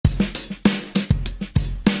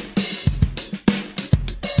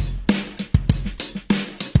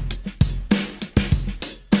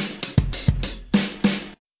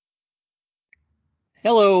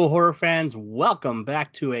Hello, horror fans. Welcome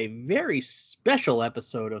back to a very special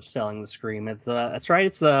episode of Selling the Scream. That's right.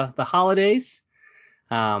 It's the holidays.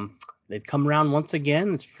 They've come around once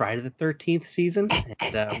again. It's Friday the 13th season,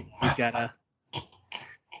 and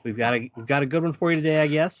we've got a good one for you today, I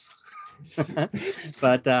guess.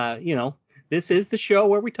 But this is the show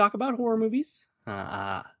where we talk about horror movies.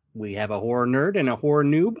 We have a horror nerd and a horror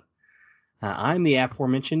noob. I'm the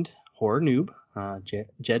aforementioned horror noob,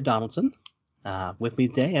 Jed Donaldson. With me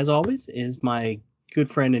today, as always, is my good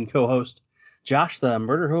friend and co-host, Josh, the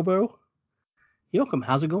murder hobo. Yoakum,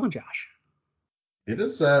 how's it going, Josh? It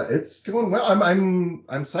is. It's going well. I'm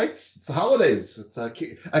psyched. It's the holidays. It's a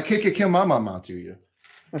kick mama to you.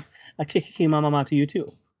 A kick mama to you too.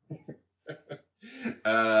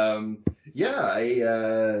 Yeah.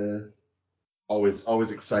 I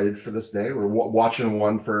always excited for this day. We're watching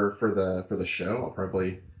one for the show. I'll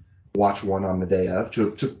probably watch one on the day of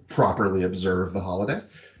to properly observe the holiday.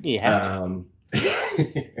 Yeah.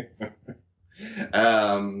 Yeah.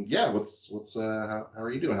 How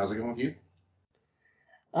are you doing? How's it going with you?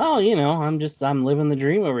 Oh, I'm living the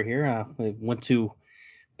dream over here. I went to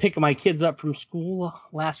pick my kids up from school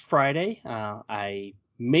last Friday. I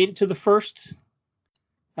made it to the first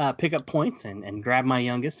pickup points and grabbed my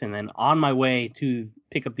youngest, and then on my way to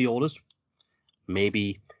pick up the oldest,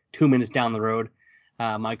 maybe 2 minutes down the road,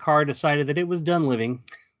 my car decided that it was done living,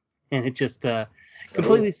 and it just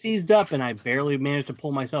completely seized up, and I barely managed to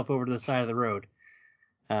pull myself over to the side of the road.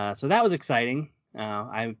 So that was exciting.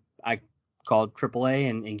 I called AAA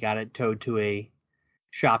and got it towed to a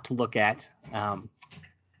shop to look at.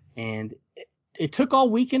 And it took all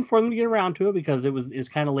weekend for them to get around to it because it was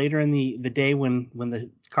kind of later in the day when the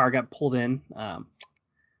car got pulled in.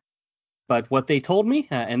 But what they told me,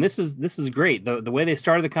 and this is great. The way they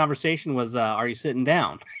started the conversation was, "Are you sitting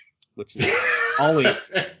down?" Which is always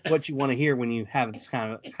what you want to hear when you have this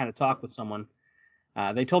kind of talk with someone.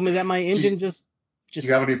 They told me that my engine just. Do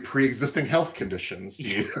you have any pre-existing health conditions?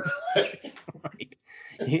 Right.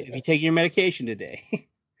 Have you taken your medication today?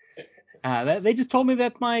 They just told me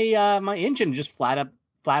that my engine just flat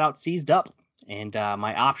out seized up, and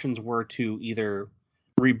my options were to either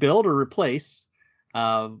rebuild or replace,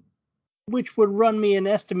 which would run me an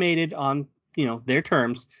estimated on their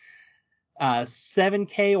terms,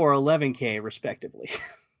 $7,000 or $11,000 respectively.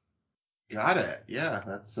 Got it. Yeah,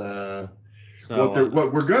 that's So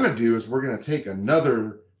what we're gonna do is we're gonna take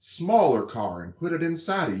another smaller car and put it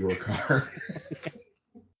inside of your car.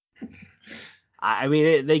 I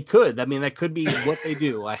mean, they could. I mean, that could be what they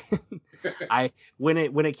do. When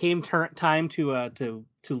it came time to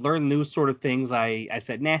learn those sort of things, I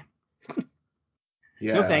said, nah.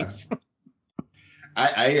 Yeah. No thanks.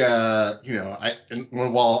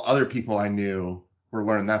 While other people I knew were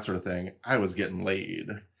learning that sort of thing, I was getting laid.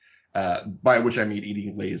 By which I mean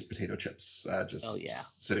eating Lay's potato chips. Just Oh, yeah.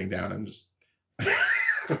 Sitting down and just.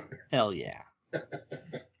 Hell yeah.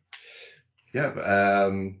 Yeah, but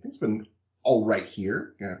it's been all right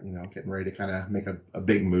here. Getting ready to kind of make a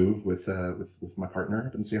big move with my partner.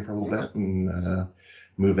 I've been seeing her for a little bit and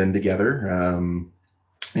move in together.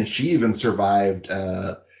 And she even survived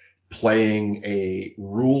playing a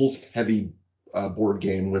rules-heavy board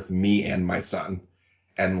game with me and my son.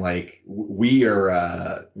 And like we are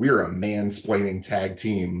a mansplaining tag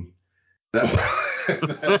team. He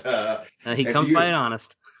comes by it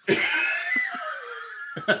honest.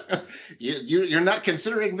 You're not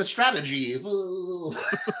considering the strategy.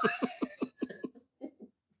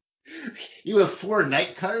 You have 4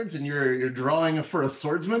 night cards and you're drawing for a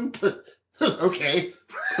swordsman. Okay.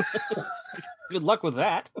 Good luck with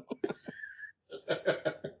that.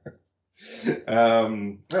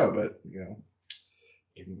 But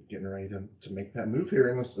getting ready to make that move here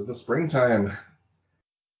in the springtime.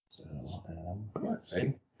 So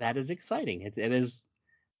exciting. That is exciting. It is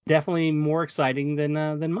definitely more exciting than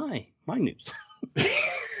my news.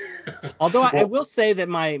 Although I will say that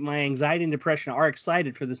my anxiety and depression are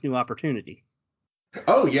excited for this new opportunity.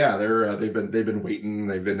 Oh yeah, they've been waiting.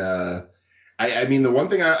 They've been I mean, the one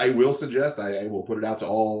thing I will suggest, I will put it out to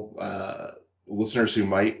all listeners who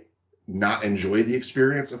might not enjoy the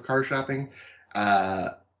experience of car shopping.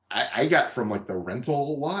 I got from like the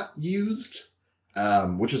rental lot used,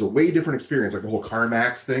 which is a way different experience, like the whole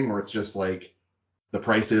CarMax thing, where it's just like the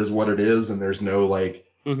price is what it is, and there's no like,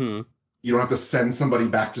 you don't have to send somebody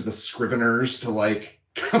back to the Scriveners to like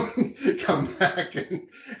come back and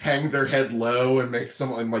hang their head low and make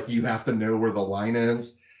someone like you have to know where the line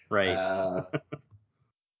is. Right.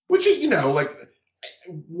 Which like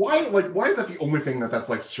why is that the only thing that's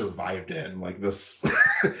like survived in like this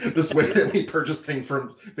this way that we purchase things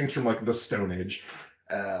from like the Stone Age?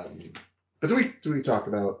 But do we talk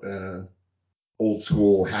about old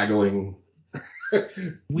school haggling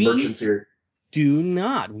merchants here?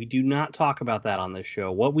 We do not talk about that on this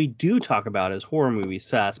show. What we do talk about is horror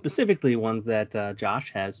movies, specifically ones that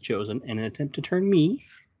Josh has chosen in an attempt to turn me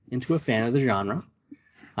into a fan of the genre.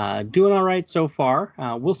 Doing all right so far.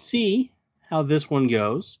 We'll see how this one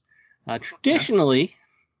goes. Traditionally,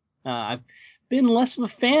 I've been less of a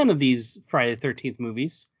fan of these Friday the 13th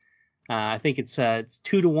movies. I think it's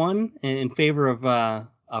 2-1 in favor of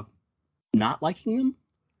not liking them.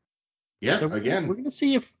 Yeah, so again. We're going to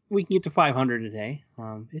see if we can get to 500 today.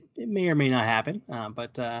 It may or may not happen.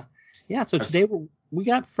 So today we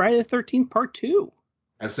got Friday the 13th Part 2.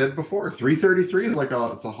 I've said before, 333 is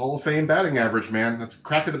it's a Hall of Fame batting average, man. That's a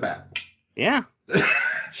crack of the bat. Yeah.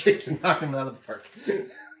 Jason knocking him out of the park.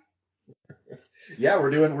 Yeah,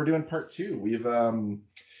 we're doing Part 2.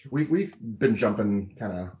 We've been jumping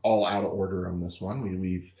kind of all out of order on this one.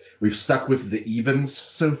 We've stuck with the evens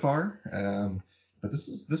so far. But this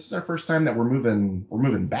is our first time that we're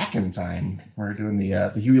moving back in time. We're doing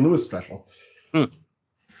the Huey Lewis special.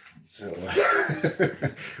 So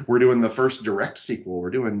we're doing the first direct sequel.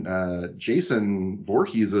 We're doing Jason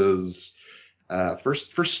Voorhees's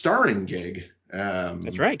first starring gig.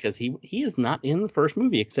 That's right, because he is not in the first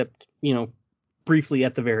movie except briefly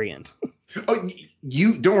at the very end. Oh,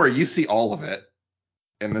 you don't worry. You see all of it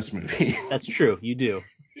in this movie. That's true. You do.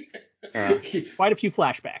 Quite a few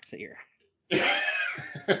flashbacks here.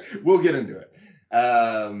 We'll get into it.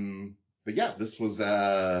 But yeah, this was,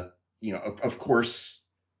 of course,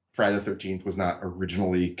 Friday the 13th was not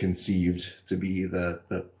originally conceived to be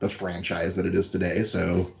the franchise that it is today.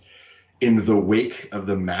 So in the wake of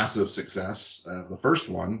the massive success of the first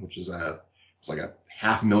one, which is it's like a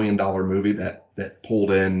 $500,000 movie that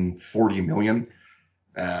pulled in $40 million,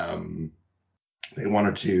 they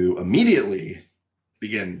wanted to immediately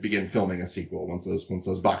begin filming a sequel once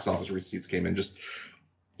those box office receipts came in. Just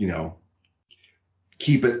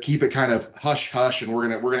keep it kind of hush hush, and we're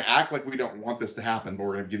gonna act like we don't want this to happen, but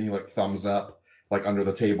we're gonna give you like thumbs up, like under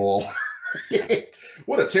the table.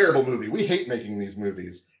 What a terrible movie. We hate making these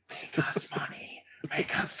movies. Make us money.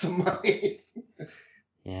 Make us some money.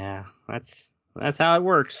 Yeah, that's how it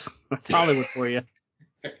works. That's Hollywood for you.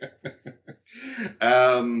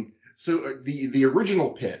 So the original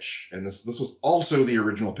pitch, and this was also the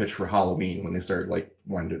original pitch for Halloween when they started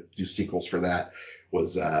wanting to do sequels for that,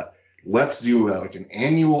 was let's do an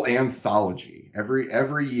annual anthology.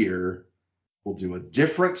 Every year we'll do a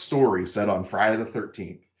different story set on Friday the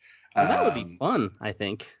 13th. Well, that would be fun, I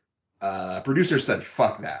think. Producer said,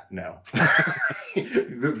 "Fuck that, no."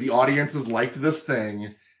 The audiences liked this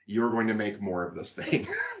thing. You're going to make more of this thing.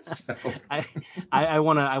 So. I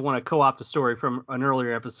want to co-opt a story from an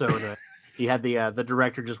earlier episode. You had the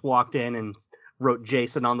director just walked in and wrote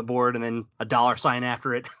Jason on the board and then a $sign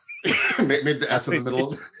after it. Made the S in the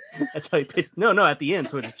middle. That's how he pitched. No, at the end,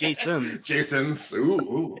 so it's Jason's. Jason's.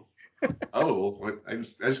 Ooh. Oh, I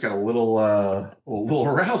just got a little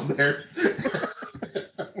aroused there.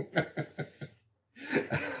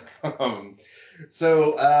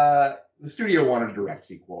 So the studio wanted a direct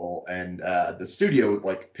sequel, and the studio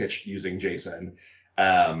pitched using Jason.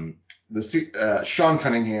 Sean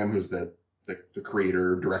Cunningham, who's the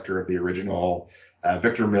creator, director of the original,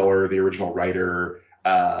 Victor Miller, the original writer,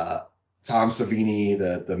 Tom Savini,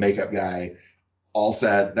 the makeup guy, all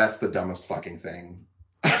said that's the dumbest fucking thing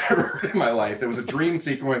I've ever heard in my life. There was a dream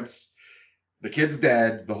sequence. The kid's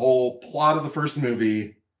dead. The whole plot of the first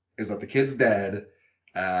movie is that the kid's dead.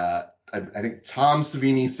 I think Tom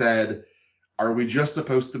Savini said, "Are we just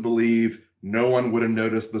supposed to believe no one would have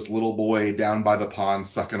noticed this little boy down by the pond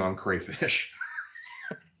sucking on crayfish?"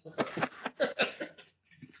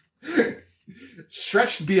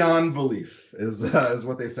 Stretched beyond belief is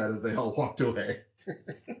what they said as they all walked away.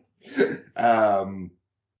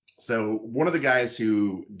 So one of the guys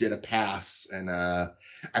who did a pass and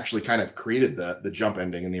actually kind of created the jump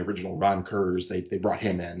ending in the original, Ron Kurz, they brought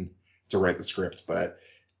him in to write the script. But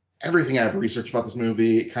everything I've researched about this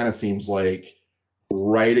movie, it kind of seems like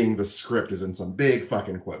writing the script is in some big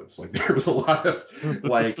fucking quotes. Like there was a lot of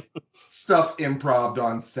stuff improv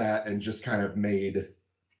on set and just kind of made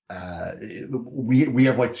we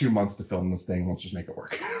have 2 months to film this thing. Let's just make it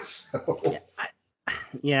work. So.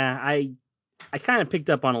 I kind of picked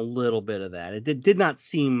up on a little bit of that. It did not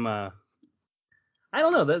seem I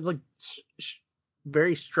don't know, that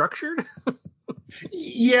very structured.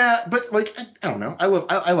 Yeah, but I don't know.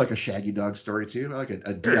 I like a Shaggy Dog story too. I like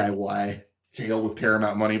a DIY tale with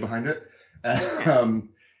Paramount money behind it.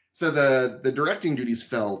 So the directing duties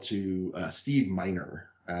fell to Steve Miner,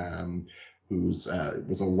 who's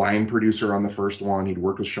was a line producer on the first one. He'd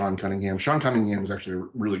worked with Sean Cunningham. Sean Cunningham was actually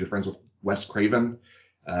really good friends with Wes Craven,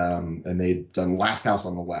 and they'd done Last House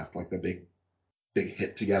on the Left, like the big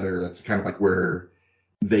hit together. That's kind of like where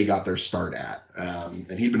they got their start at.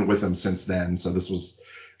 And he'd been with them since then. So this was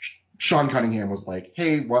Sean Cunningham was like,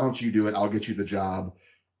 hey, why don't you do it? I'll get you the job.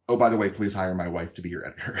 Oh, by the way, please hire my wife to be your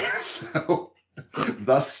editor. So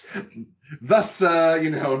thus,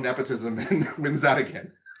 nepotism wins out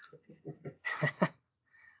again.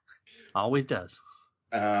 Always does.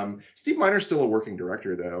 Steve Miner's still a working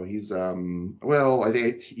director, though. He's I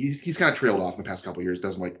think he's kind of trailed off in the past couple of years.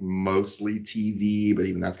 Does like mostly TV, but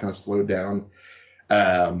even that's kind of slowed down.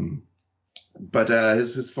 But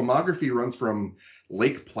his filmography runs from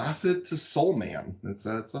Lake Placid to Soul Man. It's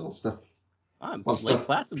all stuff. Lake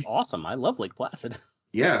Placid's awesome. I love Lake Placid.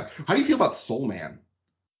 Yeah. How do you feel about Soul Man?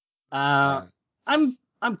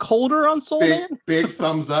 I'm colder on Soul Man. Big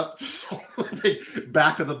thumbs up to Soul. Big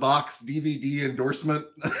back of the box DVD endorsement.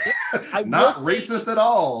 Not racist at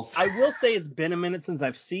all. I will say it's been a minute since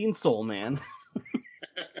I've seen Soul Man.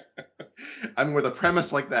 I mean, with a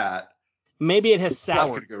premise like that, maybe it has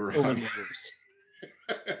soured over the years.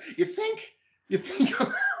 You think?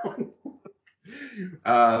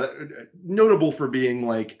 Notable for being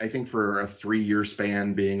like, I think for a 3-year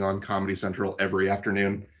span being on Comedy Central every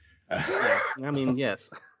afternoon. I mean,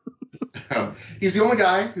 yes. He's the only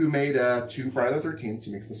guy who made 2 Friday the 13th.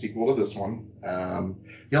 He makes the sequel to this one.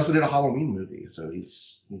 He also did a Halloween movie, so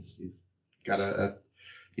he's got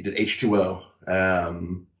he did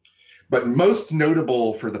H2O. But most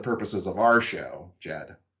notable for the purposes of our show,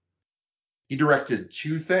 Jed, he directed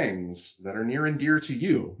 2 things that are near and dear to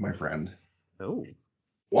you, my friend. Oh.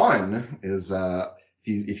 One is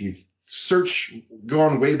if you search, go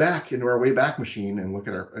on way back into our Wayback Machine and look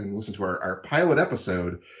at and listen to our pilot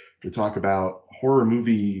episode. We talk about horror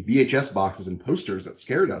movie VHS boxes and posters that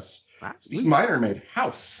scared us. Steve Miner made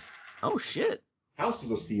House. Oh shit. House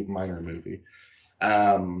is a Steve Miner movie.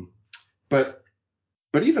 But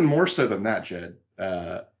even more so than that, Jed,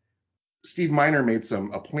 Steve Miner made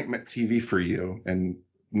some appointment TV for you in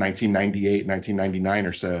 1998, 1999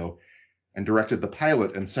 or so, and directed the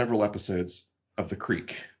pilot and several episodes of The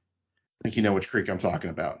Creek. I think you know which creek I'm talking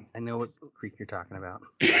about. I know what creek you're talking about.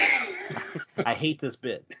 I hate this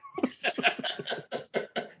bit.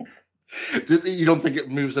 You don't think it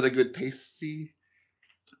moves at a good pace, see?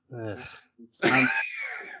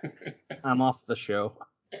 I'm off the show.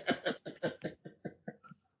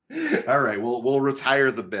 All right, we'll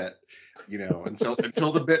retire the bit,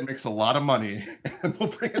 until the bit makes a lot of money, and we'll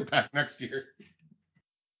bring it back next year.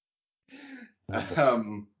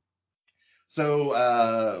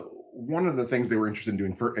 So one of the things they were interested in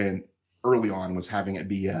doing early on was having it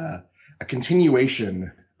be a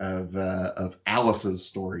continuation of Alice's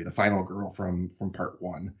story, the final girl from part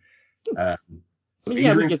 1. So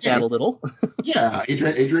yeah, we get that a little. Yeah,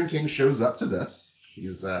 Adrienne King shows up to this.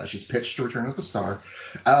 She's pitched to return as the star.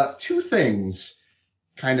 2 things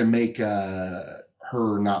kind of make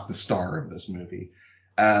her not the star of this movie.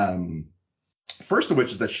 First of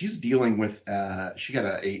which is that she's dealing with she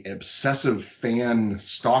got an obsessive fan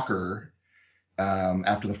stalker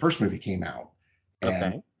after the first movie came out.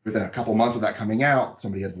 And within a couple months of that coming out,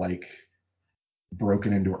 somebody had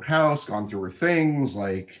broken into her house, gone through her things,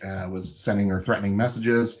 was sending her threatening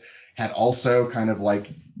messages, had also kind of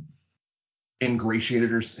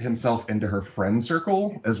ingratiated himself into her friend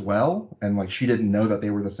circle as well, and she didn't know that they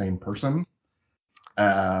were the same person.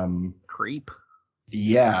 Creep.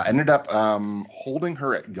 Yeah, ended up holding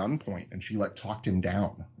her at gunpoint, and she talked him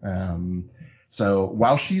down. So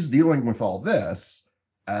while she's dealing with all this,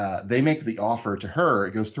 they make the offer to her.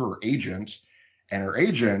 It goes through her agent, and her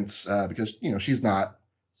agent, because she's not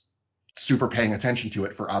super paying attention to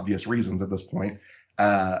it for obvious reasons at this point,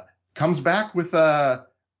 comes back with I'm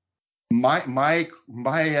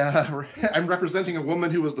representing a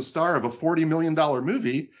woman who was the star of a $40 million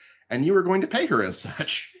movie, and you are going to pay her as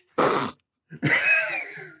such.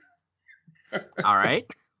 All right.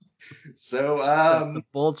 So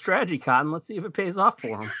bold strategy, Cotton. Let's see if it pays off for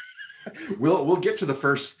him. We'll get to the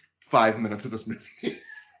first 5 minutes of this movie.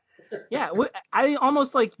 Yeah, I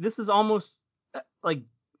almost this is almost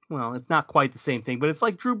well, it's not quite the same thing, but it's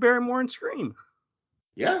like Drew Barrymore and Scream.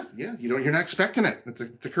 Yeah, you're not expecting it. It's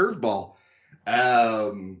a curveball.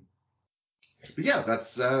 But yeah,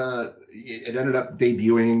 that's it ended up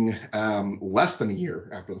debuting less than a year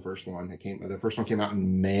after the first one. The first one came out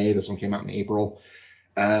in May. This one came out in April,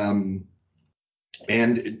 and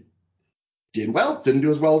it did well. Didn't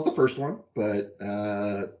do as well as the first one, but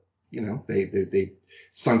they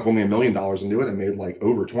sunk only $1 million into it and made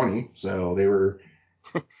over 20. So they were.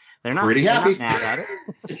 They're not pretty happy. Mad at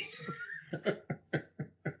it.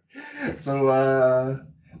 So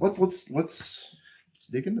let's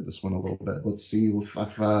dig into this one a little bit. Let's see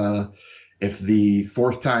if the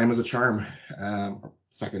fourth time is a charm.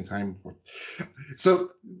 Second time. Fourth.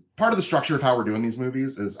 So part of the structure of how we're doing these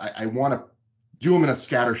movies is I want to do them in a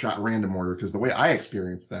scattershot random order, because the way I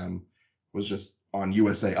experienced them was just on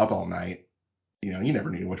USA Up All Night. You know, you never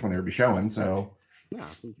knew which one they would be showing, so Yeah.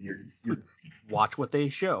 you're Watch what they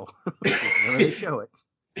show. Whenever they show it.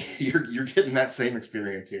 you're getting that same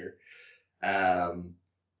experience here.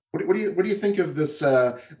 What do you think of this?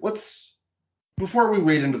 Before we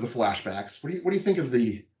wade into the flashbacks, what do you think of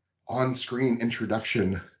the on-screen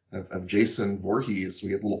introduction of Jason Voorhees? We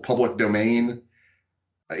get a little public domain,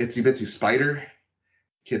 itsy bitsy spider,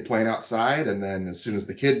 kid playing outside, and then as soon as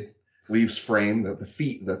the kid leaves frame,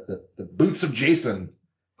 the boots of Jason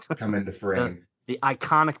come into frame. The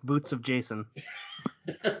iconic boots of Jason.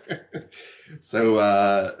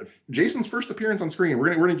 So Jason's first appearance on screen.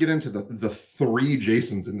 We're gonna get into the three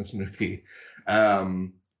Jasons in this movie.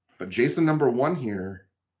 But Jason number one here,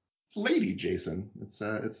 it's Lady Jason. It's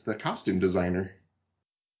the costume designer.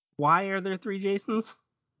 Why are there three Jasons?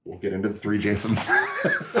 We'll get into the three Jasons.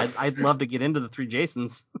 I'd love to get into the three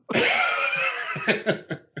Jasons.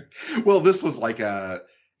 Well, this was like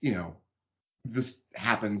this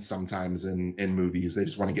happens sometimes in movies. They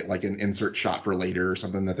just want to get like an insert shot for later or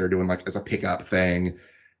something that they're doing like as a pickup thing.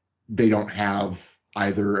 They don't have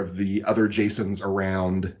either of the other Jasons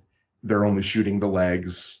around. They're only shooting the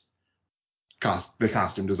legs. The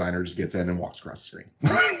costume designer just gets in and walks across the screen.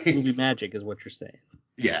 Movie magic is what you're saying.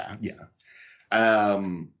 Yeah.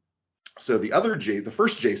 So the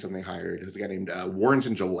first Jason they hired is a guy named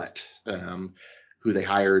Warrington Gillette, who they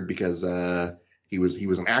hired because he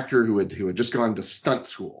was an actor who had just gone to stunt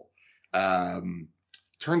school.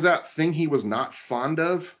 Turns out, thing he was not fond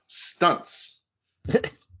of, stunts.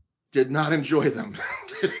 Did not enjoy them.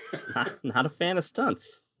 not a fan of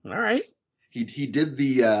stunts. All right. He did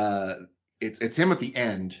the it's him at the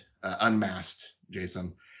end, unmasked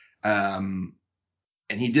Jason, and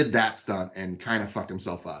he did that stunt and kind of fucked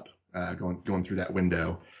himself up going through that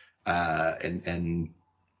window, and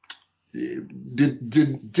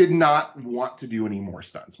did not want to do any more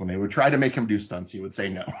stunts. When they would try to make him do stunts, he would say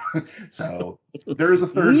no. So there is a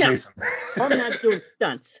third No, Jason. I'm not doing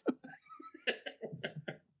stunts.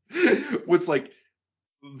 It's like,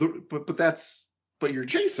 but you're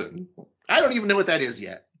Jason. I don't even know what that is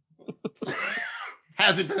yet.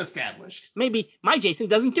 Hasn't been established. Maybe my Jason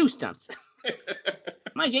doesn't do stunts.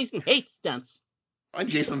 My Jason hates stunts. My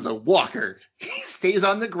Jason's a walker. He stays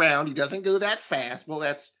on the ground. He doesn't go that fast. Well,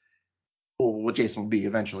 that's what Jason will be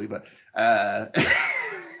eventually, but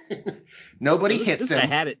nobody hits this him. Guy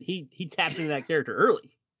had it. He tapped into that character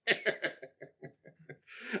early.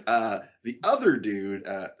 The other dude,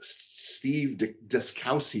 Steve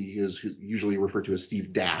Deskowski, is usually referred to as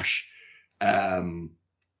Steve Dash.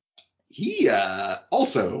 He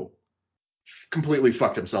also completely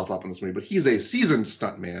fucked himself up in this movie, but he's a seasoned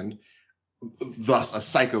stuntman, thus a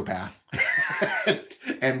psychopath,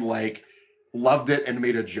 and like loved it and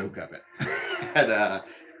made a joke of it.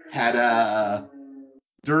 had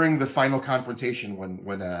during the final confrontation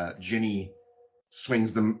when Ginny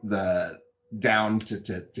swings the down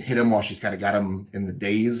to hit him while she's kind of got him in the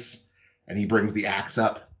daze, and he brings the axe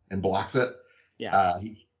up and blocks it. Yeah.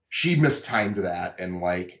 She mistimed that and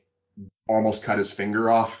like almost cut his finger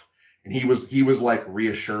off, and he was like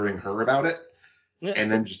reassuring her about it,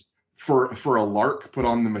 and then just for a lark put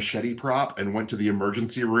on the machete prop and went to the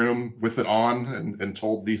emergency room with it on and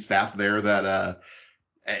told the staff there that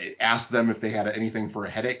asked them if they had anything for a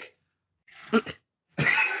headache.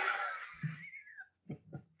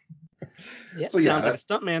 Yeah, so yeah, sounds like a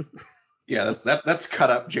stuntman. Yeah, that's cut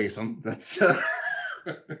up Jason. That's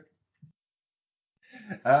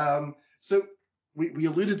so we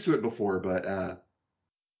alluded to it before, but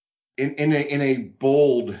in a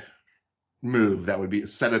bold move that would be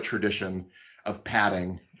set a tradition of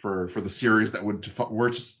padding for the series that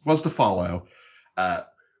was to follow.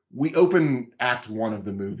 We open Act 1 of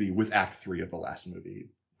the movie with Act 3 of the last movie,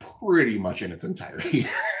 pretty much in its entirety.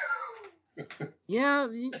 Yeah,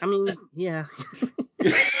 I mean, yeah.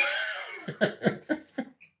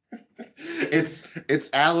 It's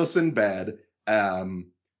Alice in bed,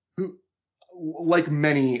 who, like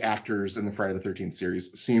many actors in the Friday the 13th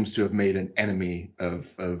series, seems to have made an enemy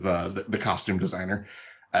of the costume designer,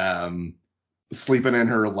 sleeping in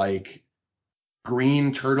her like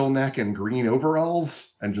green turtleneck and green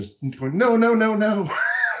overalls, and just going no,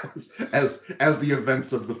 as the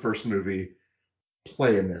events of the first movie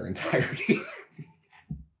play in their entirety.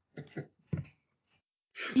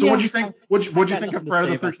 So Yeah, what'd you think? What'd you got think of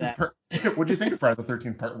nothing to Friday say the about 13th part? What'd you think of Friday the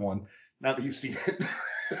 13th Part 1? Now that you've seen it.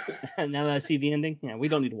 Now that I see the ending, yeah, we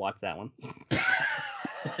don't need to watch that one.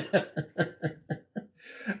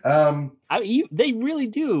 They really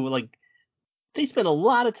do. Like, they spend a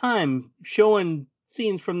lot of time showing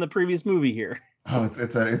scenes from the previous movie here. Oh,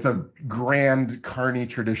 it's a grand Carney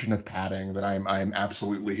tradition of padding that I'm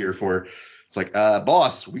absolutely here for. It's like,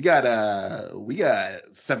 boss, we got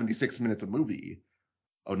 76 minutes of movie.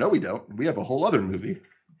 Oh no, we don't. We have a whole other movie.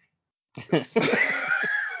 But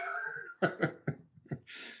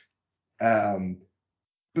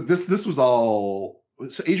this was all.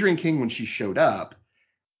 So Adrienne King, when she showed up,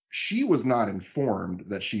 she was not informed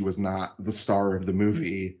that she was not the star of the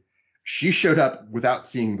movie. She showed up without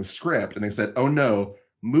seeing the script, and they said, "Oh no,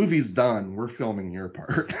 movie's done. We're filming your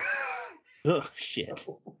part." Oh shit.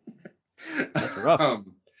 That's rough.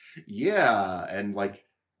 Yeah, and like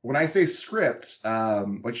when I say script,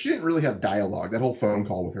 like she didn't really have dialogue. That whole phone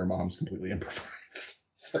call with her mom's completely improvised.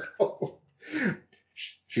 So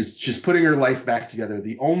she's putting her life back together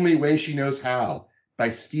the only way she knows how, by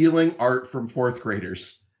stealing art from fourth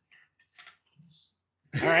graders.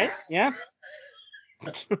 All right, yeah.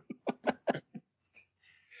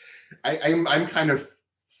 I'm kind of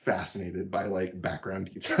fascinated by like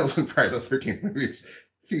background details in Friday the 13th movies.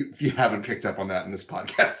 If you haven't picked up on that in this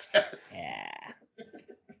podcast yet. Yeah.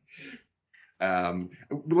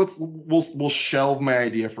 We'll shelve my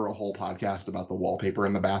idea for a whole podcast about the wallpaper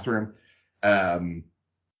in the bathroom. But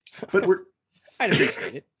I'd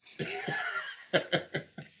appreciate it.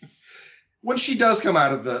 When she does come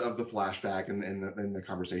out of the flashback and in the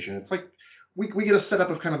conversation, it's like we get a setup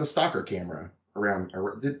of kind of the stalker camera around.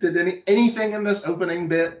 Did anything in this opening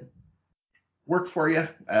bit work for you?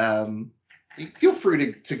 Feel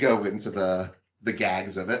free to go into the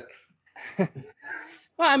gags of it.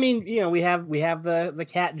 Well, I mean, you know, we have the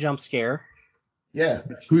cat jump scare. Yeah.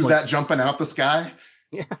 Who's that jumping out the sky?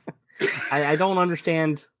 Yeah. I don't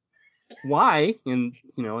understand why in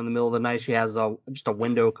the middle of the night she has just a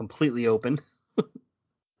window completely open.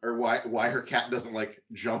 Or why her cat doesn't like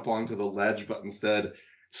jump onto the ledge, but instead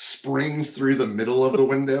springs through the middle of the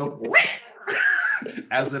window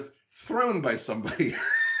as if thrown by somebody.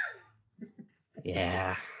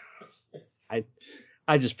 Yeah.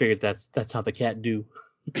 I just figured that's how the cat do.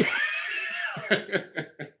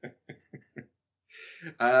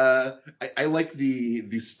 I like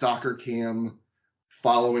the stalker cam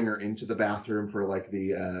following her into the bathroom for like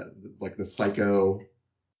the psycho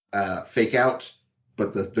fake out,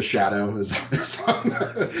 but the shadow is on.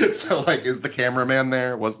 So like, is the cameraman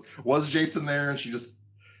there? Was Jason there? And she just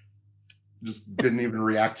didn't even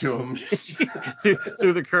react to him.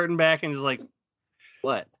 threw the curtain back and just like,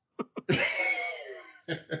 what?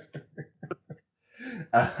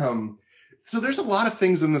 So there's a lot of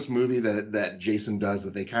things in this movie that Jason does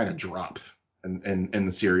that they kind of drop in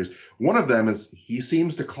the series. One of them is he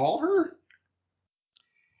seems to call her.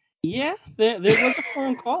 Yeah, there was a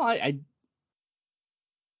phone call.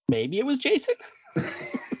 Maybe it was Jason.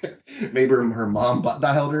 Maybe her mom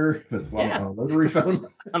dialed her on a rotary phone.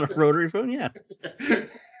 On a rotary phone, yeah.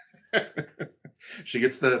 She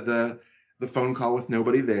gets the phone call with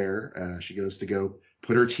nobody there. She goes to go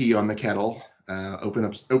put her tea on the kettle.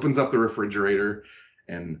 Opens up the refrigerator,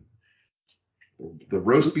 and the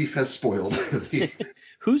roast beef has spoiled.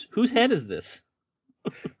 Whose head is this?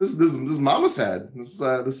 This is Mama's head. This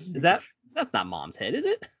is that's not Mom's head, is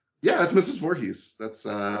it? Yeah, that's Mrs. Voorhees. That's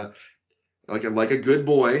like a good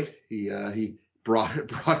boy. He brought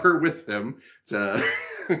her with him to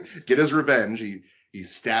get his revenge. He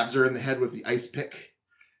stabs her in the head with the ice pick,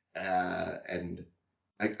 and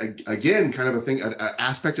again, kind of a thing, an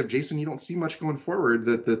aspect of Jason you don't see much going forward.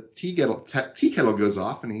 That the tea kettle goes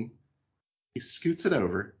off, and he scoots it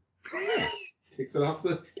over, takes it off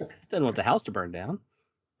the. Doesn't want the house to burn down.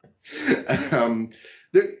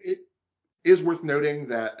 It is worth noting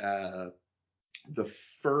that the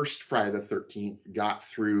first Friday the 13th got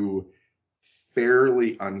through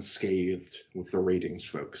fairly unscathed with the ratings,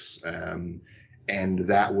 folks. And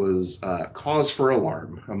that was cause for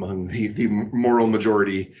alarm among the moral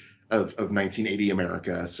majority of 1980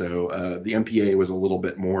 America. So the MPA was a little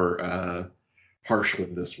bit more harsh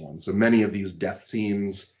with this one. So many of these death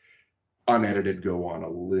scenes, unedited, go on a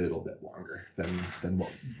little bit longer than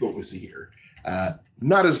what we see here.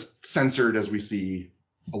 Not as censored as we see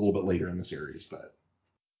a little bit later in the series, but.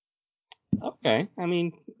 Okay. I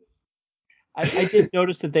mean, I did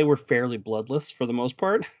notice that they were fairly bloodless for the most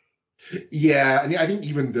part. Yeah, and I think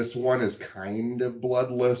even this one is kind of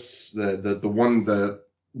bloodless. The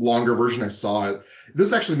longer version I saw it, this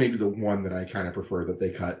is actually maybe the one that I kind of prefer that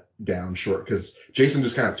they cut down short, because Jason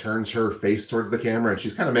just kind of turns her face towards the camera and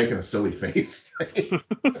she's kind of making a silly face.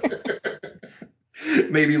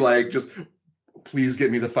 Maybe like, just please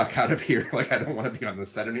get me the fuck out of here. Like, I don't want to be on the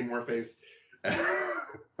set anymore face.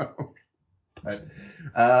 But,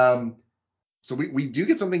 so we do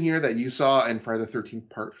get something here that you saw in Friday the 13th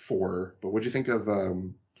Part 4, but what'd you think of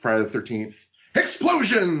Friday the 13th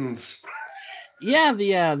Explosions? Yeah,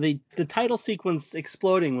 the title sequence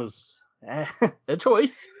exploding was a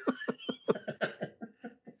choice.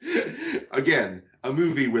 Again, a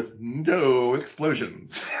movie with no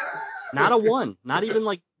explosions. Not a one. Not even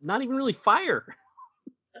really fire.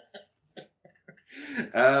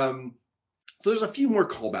 So there's a few more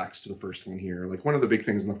callbacks to the first one here. Like, one of the big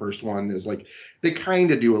things in the first one is, like, they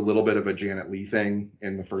kind of do a little bit of a Janet Leigh thing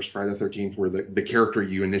in the first Friday the 13th, where the character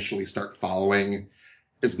you initially start following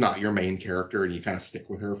is not your main character, and you kind of stick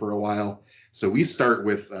with her for a while. So we start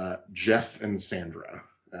with Jeff and Sandra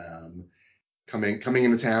coming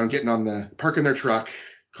into town, parking their truck,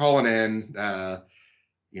 calling in,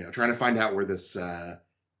 trying to find out where this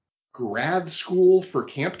grad school for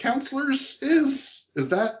camp counselors is. Is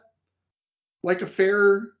that like a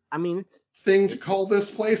fair thing to call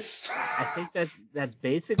this place? I think that's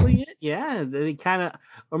basically it. Yeah, they kind of,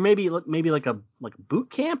 or maybe like a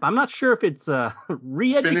boot camp. I'm not sure if it's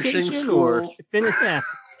re-education or finish. Yeah.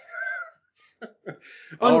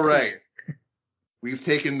 All right, we've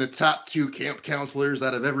taken the top 2 camp counselors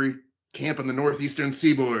out of every camp in the northeastern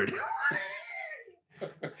seaboard.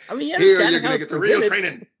 I mean, yeah, here you're gonna get the real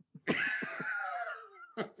training.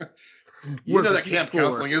 You know that camp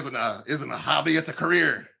counseling isn't a hobby, it's a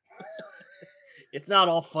career. It's not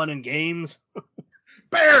all fun and games.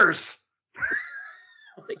 Bears!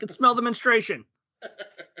 They can smell the menstruation.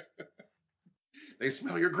 They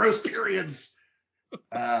smell your gross periods.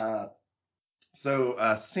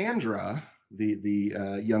 So Sandra,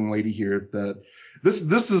 the young lady here, this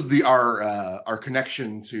is our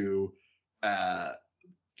connection to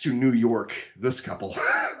New York, this couple.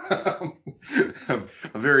 A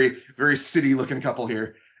very, very city-looking couple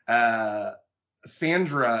here.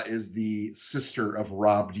 Sandra is the sister of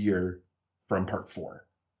Rob Deere from Part 4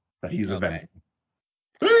 that he's avenging.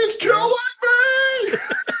 He's killing me!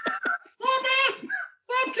 Stop it!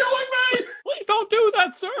 Stop killing me! Please don't do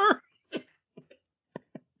that, sir!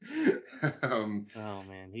 Oh,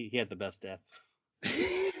 man. He had the best death.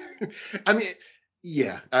 I mean,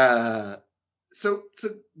 yeah. So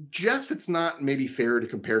Jeff, it's not maybe fair to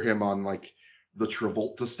compare him on like the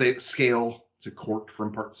Travolta scale to Court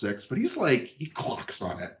from Part 6, but he clocks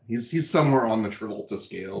on it. He's somewhere on the Travolta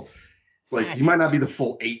scale. It's like, he might not be the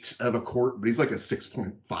full 8 of a Court, but he's like a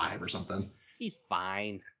 6.5 or something. He's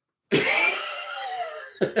fine.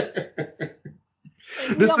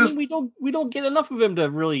 We don't get enough of him to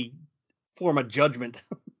really form a judgment.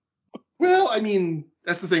 Well, I mean,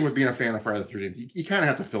 that's the thing with being a fan of Friday the 13th. You kind of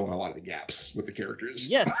have to fill in a lot of the gaps with the characters.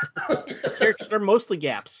 Yes. The characters are mostly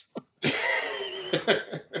gaps.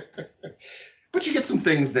 But you get some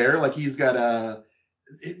things there. Like, he's got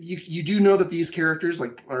you do know that these characters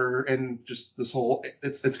are, and just this whole,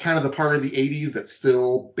 it's kind of the part of the 80s that's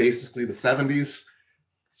still basically the 70s.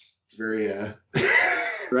 It's very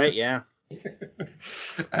right, yeah.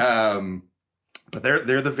 But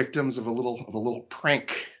they're the victims of a little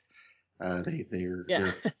prank. They're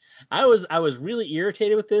I was really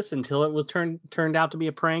irritated with this until it was turned out to be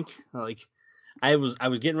a prank. Like, I was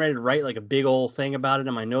getting ready to write like a big old thing about it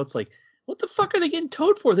in my notes. Like, what the fuck are they getting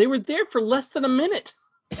towed for? They were there for less than a minute.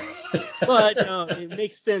 But it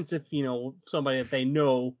makes sense if somebody that they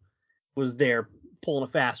know was there pulling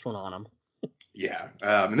a fast one on them. Yeah,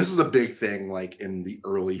 and this is a big thing, like in the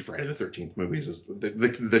early Friday the 13th movies, is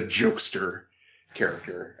the jokester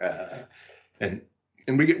character, and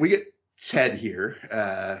we get Ted here.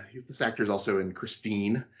 This actor's also in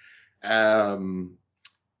Christine.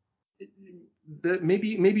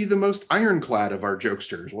 Maybe the most ironclad of our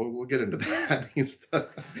jokesters. We'll get into that.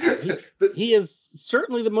 He is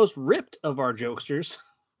certainly the most ripped of our jokesters.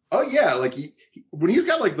 Oh yeah, like when he's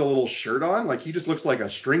got like the little shirt on, like he just looks like a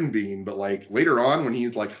string bean. But like later on, when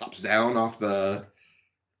he's like hops down off the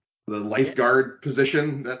lifeguard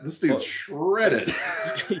position, this dude's shredded.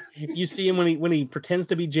 You see him when he pretends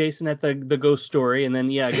to be Jason at the ghost story, and then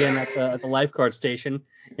again at the lifeguard station,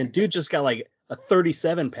 and dude just got like a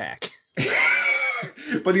 37 pack.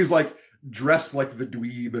 But he's like dressed like the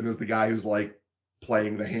dweeb and is the guy who's like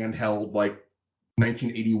playing the handheld like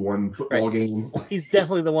 1981 football game. He's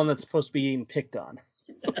definitely the one that's supposed to be getting picked on.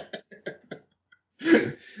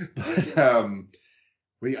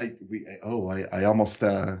 I almost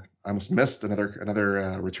missed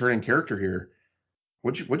another returning character here.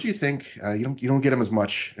 What'd you think? You don't get him as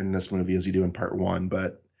much in this movie as you do in part one,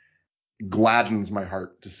 but gladdens my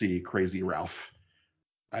heart to see Crazy Ralph.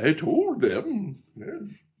 I told them they're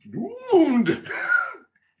doomed.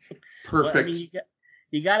 Perfect. Well, I mean,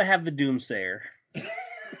 you got to have the Doomsayer.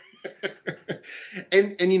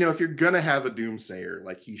 and if you're gonna have a Doomsayer,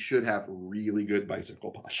 like, he should have really good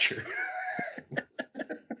bicycle posture.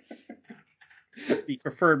 That's the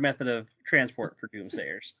preferred method of transport for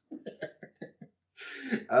Doomsayers.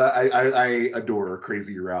 I adore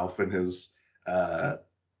Crazy Ralph and his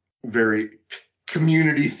very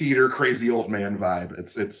community theater crazy old man vibe.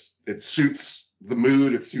 It suits the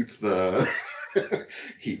mood. It suits the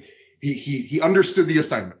he understood the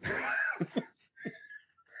assignment.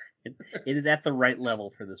 It is at the right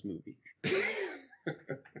level for this movie.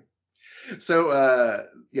 So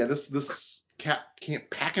this Camp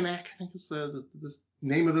Packanack, I think is the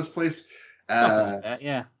name of this place. Like that,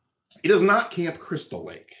 yeah. It is not Camp Crystal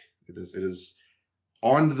Lake. It is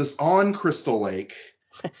on Crystal Lake.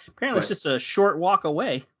 Apparently, it's just a short walk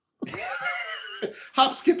away.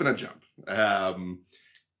 Hop, skip, and a jump.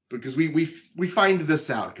 Because we find this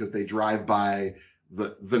out because they drive by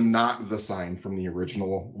the not the sign from the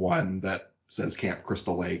original one that says Camp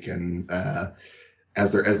Crystal Lake, and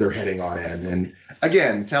as they're heading on in, and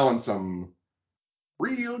again telling some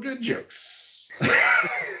real good jokes.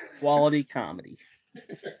 Quality comedy.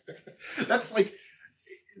 That's like,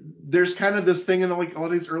 there's kind of this thing in like a lot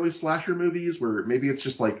of these early slasher movies where maybe it's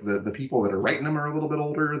just like the people that are writing them are a little bit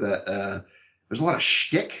older, that there's a lot of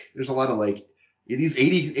shtick. There's a lot of like these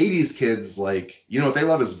 80s kids, like, what they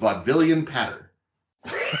love is vaudevillian patter.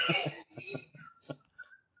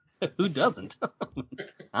 Who doesn't?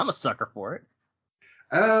 I'm a sucker for it.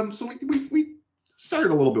 So we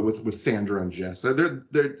started a little bit with Sandra and Jess. They're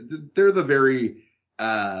the very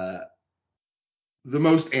the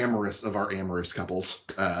most amorous of our amorous couples,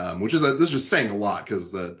 which is this is just saying a lot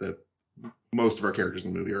because the most of our characters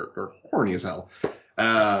in the movie are horny as hell.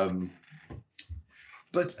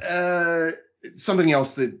 But something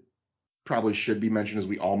else that probably should be mentioned is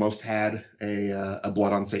we almost had a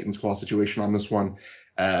blood on Satan's claw situation on this one,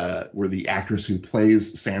 where the actress who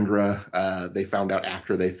plays Sandra, they found out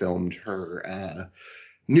after they filmed her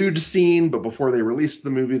nude scene, but before they released the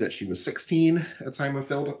movie, that she was 16 at the time of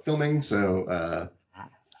filming. So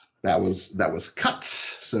that was cut.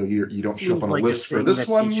 So you don't show up on a list for this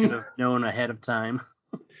one. You should have known ahead of time.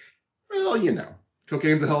 Well,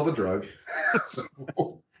 cocaine's a hell of a drug.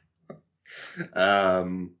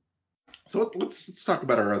 So let's talk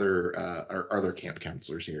about our other camp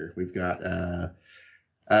counselors here. We've got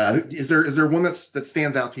is there one that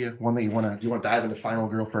stands out to you? One that do you want to dive into Final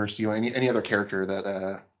Girl first? Do you want any other character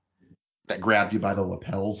that grabbed you by the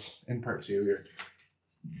lapels in part two here?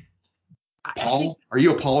 Paul? Are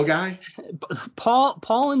you a Paul guy?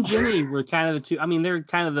 Paul and Jenny were kind of the two. I mean, they're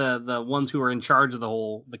kind of the ones who are in charge of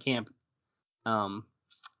the camp. I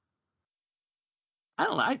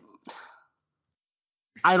don't know.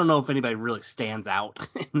 I don't know if anybody really stands out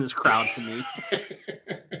in this crowd to me.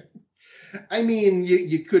 I mean,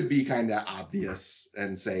 you could be kind of obvious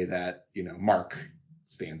and say that, Mark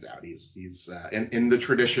stands out. He's in the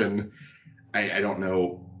tradition. I don't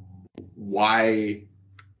know why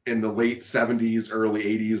in the late 70s, early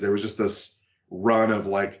 80s, there was just this run of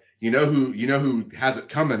like, who has it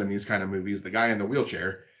coming in these kind of movies? The guy in the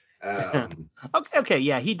wheelchair. Okay,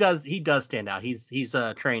 yeah, he does stand out. He's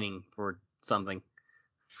training for something.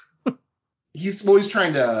 He was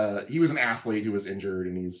an athlete who was injured,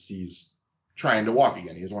 and he's trying to walk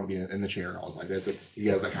again. He doesn't want to be in the chair and all. It's like he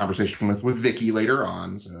has that conversation with Vicky later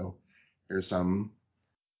on. So there's some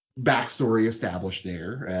backstory established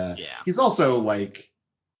there. Yeah. He's also like,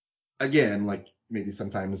 again, like maybe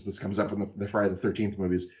sometimes this comes up in the Friday the 13th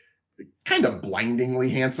movies, kind of blindingly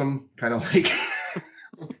handsome, kind of like.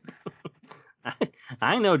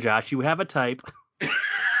 I know, Josh, you have a type.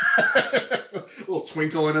 A little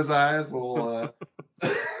twinkle in his eyes, little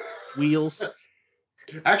wheels.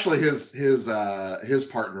 Actually, his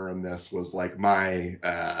partner in this was like my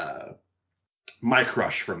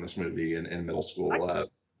crush from this movie in middle school.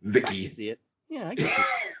 Vicky. I can see it. Yeah, I can see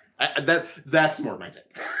it. That's more my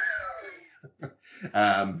type.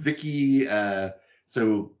 Vicky.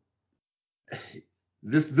 So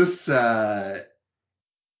this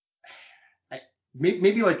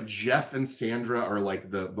maybe like Jeff and Sandra are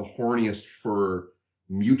like the horniest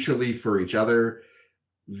mutually for each other.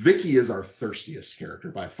 Vicky is our thirstiest character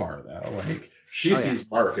by far, though. Like she sees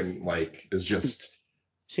Mark and like is just,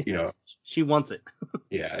 she wants it.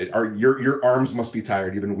 Yeah, your arms must be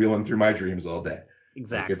tired. You've been wheeling through my dreams all day.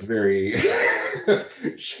 Exactly. It's very.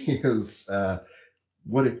 She is.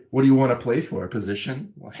 What do you want to play for?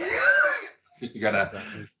 Position? You gotta.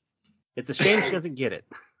 Exactly. It's a shame she doesn't get it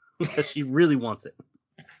because she really wants it.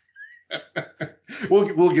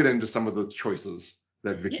 We'll get into some of the choices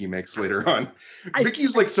that Vicky makes later on.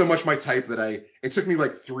 Vicky's like so much my type that it took me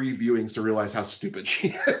like 3 viewings to realize how stupid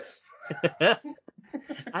she is.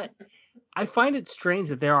 I find it strange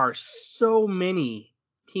that there are so many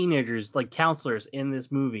teenagers, like counselors, in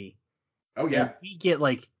this movie. Oh yeah.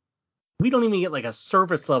 And we don't even get like a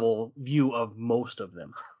surface level view of most of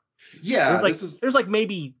them. Yeah, there's like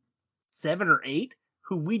maybe 7 or 8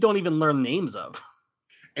 who we don't even learn names of.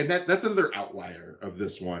 And that's another outlier of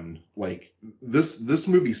this one. Like this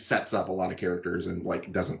movie sets up a lot of characters and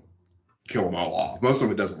like doesn't kill them all off. Most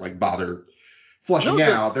of it doesn't like bother fleshing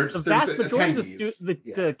out. There's the vast majority attendees.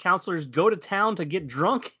 of the counselors go to town to get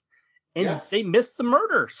drunk, and they miss the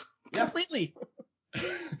murders completely.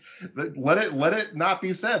 Let it not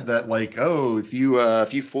be said that like, oh, if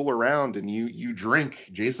you fool around and you drink,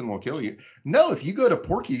 Jason will kill you. No, if you go to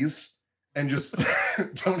Porky's and just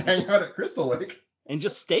don't hang out at Crystal Lake and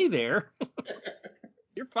just stay there,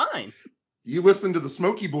 you're fine. You listen to the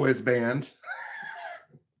Smokey Boys band.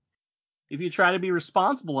 If you try to be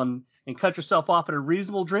responsible and cut yourself off at a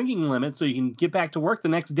reasonable drinking limit so you can get back to work the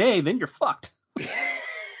next day, then you're fucked.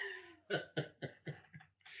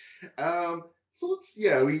 So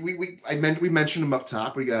we mentioned him up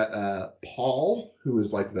top. We got Paul, who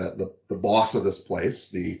is like the boss of this place,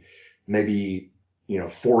 the maybe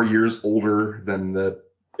 4 years older than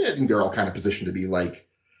I think they're all kind of positioned to be like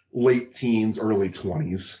late teens, early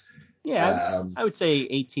 20s. Yeah, I would say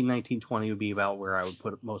 18, 19, 20 would be about where I would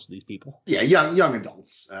put most of these people. Yeah, young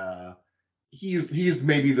adults. He's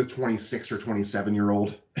maybe the 26 or 27 year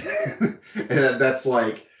old. And that's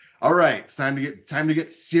like, all right, it's time to get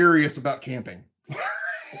serious about camping.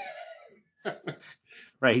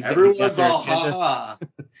 Right, everyone's all ha.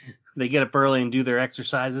 They get up early and do their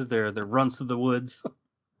exercises, their runs through the woods.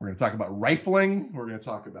 We're going to talk about rifling. We're going to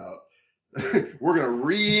talk about. We're going to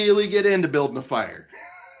really get into building a fire.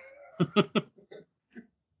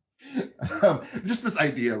 Just this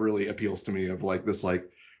idea really appeals to me of like this like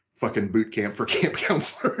fucking boot camp for camp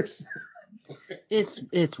counselors.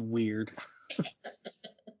 It's weird.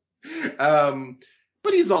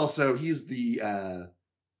 But he's the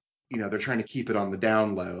they're trying to keep it on the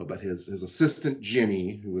down low, but his assistant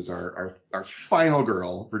Ginny, who was our final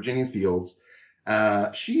girl, Virginia Fields,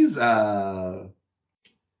 she's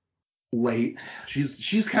late.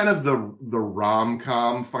 She's kind of the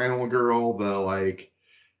rom-com final girl, the like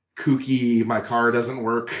kooky, my car doesn't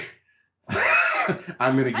work.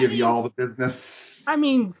 I'm gonna give you all the business. I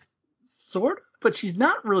mean, sort of, but she's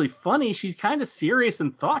not really funny. She's kind of serious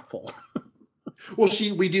and thoughtful. Well,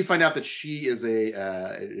 we do find out that she is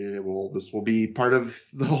this will be part of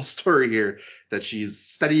the whole story here, that she's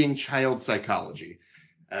studying child psychology.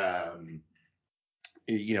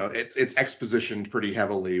 It's expositioned pretty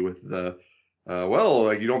heavily with the,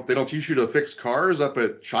 they don't teach you to fix cars up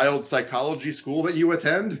at child psychology school that you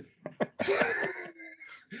attend.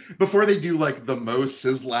 Before they do like the Mo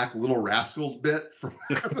Sizlak Little Rascals bit from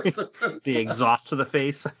the exhaust to the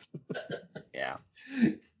face. Yeah.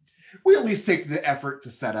 We at least take the effort to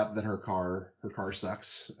set up that her car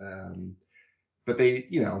sucks. But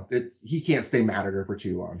he can't stay mad at her for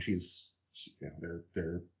too long.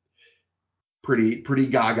 They're pretty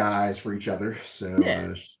gaga eyes for each other.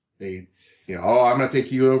 So they, I'm going to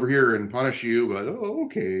take you over here and punish you, but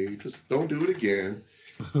okay, just don't do it again.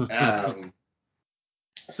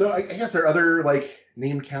 So I guess our other like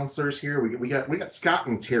named counselors here, we got Scott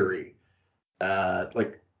and Terry.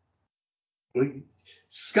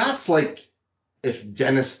 Scott's like if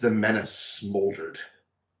Dennis the Menace smoldered.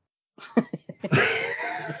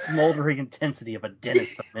 The smoldering intensity of a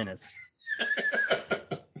Dennis the Menace.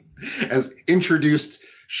 As introduced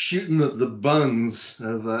shooting the buns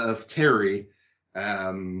of Terry. With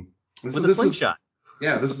a slingshot.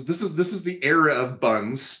 This is the era of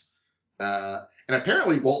buns. And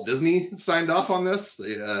apparently Walt Disney signed off on this.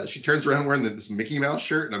 She turns around wearing this Mickey Mouse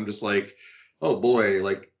shirt, and I'm just like, oh boy,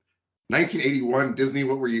 like 1981 Disney,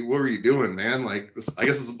 what were you doing, man? Like this, I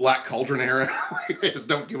guess this is Black Cauldron era. They just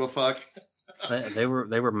don't give a fuck. They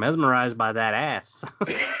were mesmerized by that ass.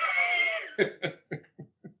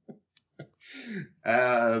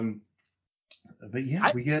 But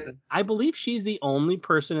yeah, we get. I believe she's the only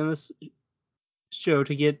person in this show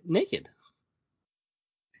to get naked.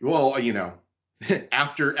 Well,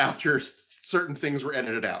 after certain things were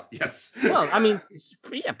edited out, yes. Well, I mean,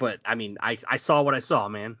 yeah, but I mean, I saw what I saw,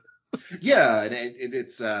 man. Yeah, and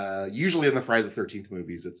it's usually in the Friday the 13th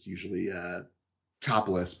movies. It's usually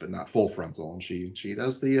topless, but not full frontal, and she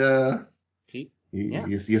does the Yeah.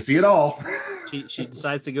 you see it all. She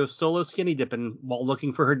decides to go solo skinny dipping while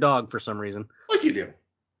looking for her dog for some reason. Like you do.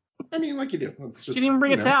 I mean, like you do. It's just, She didn't even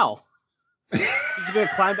bring a towel. She's gonna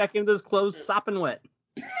climb back into those clothes sopping wet.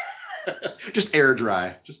 Just air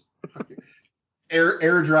dry. Just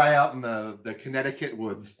air dry out in the Connecticut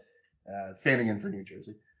woods, standing in for New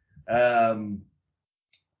Jersey.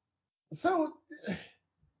 So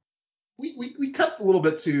we cut a little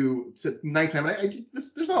bit to nighttime.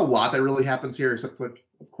 There's not a lot that really happens here, except like,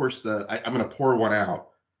 of course, I'm gonna pour one out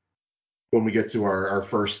when we get to our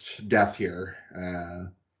first death here,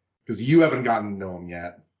 because you haven't gotten to know him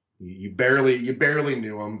yet. You barely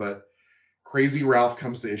knew him, but Crazy Ralph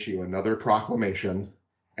comes to issue another proclamation,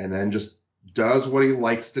 and then just does what he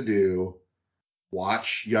likes to do: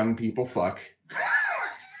 watch young people fuck.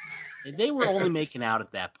 They were only making out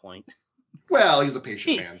at that point. Well, he's a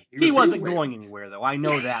patient man. He wasn't going anywhere, though. I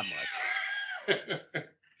know that much.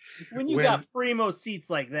 When you got primo seats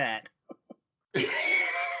like that.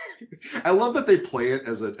 I love that they play it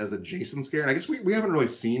as a Jason scare. And I guess we haven't really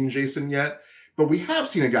seen Jason yet, but we have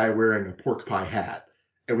seen a guy wearing a pork pie hat.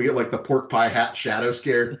 And we get like the pork pie hat shadow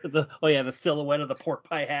scare. The silhouette of the pork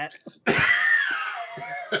pie hat.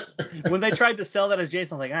 When they tried to sell that as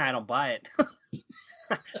Jason, I was like, I don't buy it.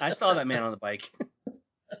 I saw that man on the bike.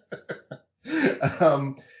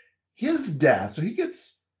 His death. So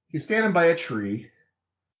he's standing by a tree.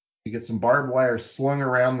 He gets some barbed wire slung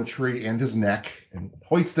around the tree and his neck and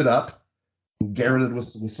hoisted up, and garroted with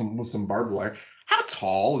some barbed wire. How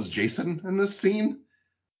tall is Jason in this scene?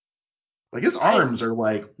 Like, his arms are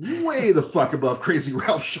like way the fuck above Crazy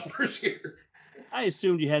Ralph's shoulders here. I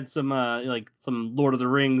assumed you had some some Lord of the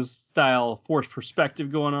Rings style forced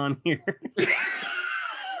perspective going on here.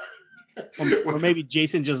 Or maybe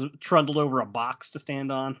Jason just trundled over a box to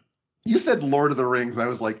stand on. You said Lord of the Rings, and I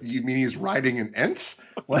was like, you mean he's riding an Ents?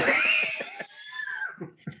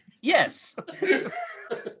 Yes.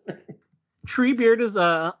 Treebeard is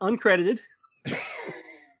uncredited.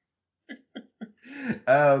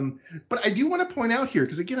 But I do want to point out here,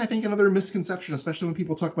 because again, I think another misconception, especially when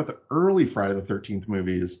people talk about the early Friday the 13th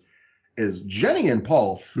movies, is Jenny and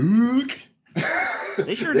Paul fuck.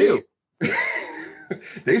 They sure do.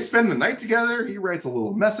 They spend the night together. He writes a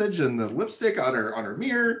little message in the lipstick on her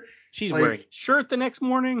mirror. She's wearing a shirt the next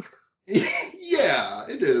morning. Yeah,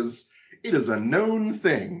 it is. It is a known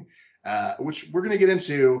thing, which we're gonna get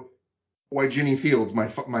into. Why Ginny Field's my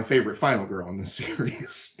favorite final girl in this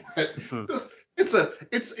series. But it's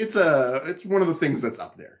one of the things that's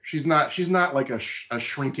up there. She's not like a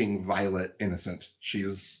shrinking Violet innocent.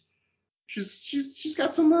 She's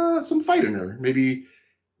got some fight in her. Maybe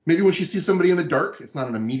when she sees somebody in the dark, it's not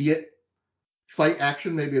an immediate fight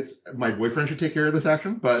action. Maybe it's my boyfriend should take care of this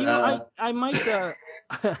action. But I might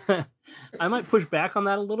push back on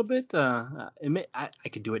that a little bit. I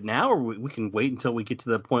could do it now, or we can wait until we get to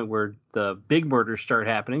the point where the big murders start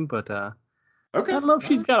happening. But okay. I don't know if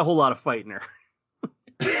she's got a whole lot of fight in her.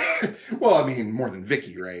 Well, I mean, more than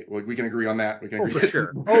Vicky, right? We can agree on that. We can agree. For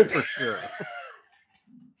sure. Oh, for sure.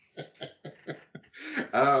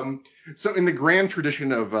 So in the grand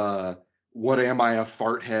tradition of what am I, a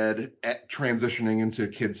fart head, transitioning into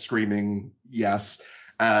kids screaming yes,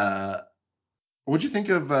 what'd you think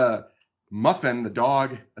of Muffin, the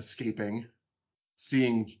dog, escaping,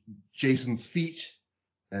 seeing Jason's feet,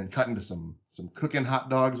 and cutting to some cooking hot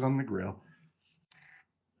dogs on the grill?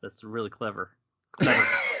 That's really clever.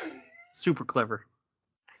 Super clever.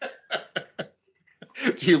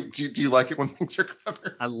 Do you like it when things are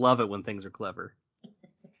clever? I love it when things are clever.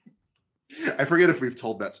 I forget if we've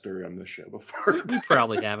told that story on this show before. We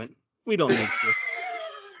probably haven't. We don't need to.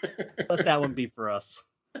 Let that one be for us.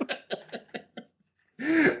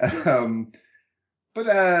 But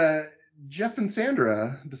Jeff and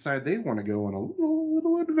Sandra decide they want to go on a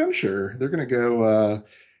little adventure. They're going to go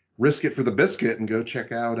risk it for the biscuit and go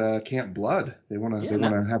check out Camp Blood. They want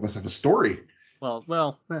to have us have a story.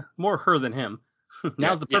 Well, more her than him.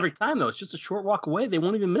 Now's the perfect time, though. It's just a short walk away. They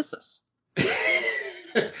won't even miss us.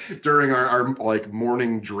 During our like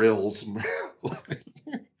morning drills. Do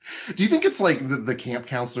you think it's like the camp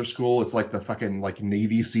counselor school? It's like the fucking like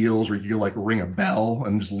Navy SEALs where you like ring a bell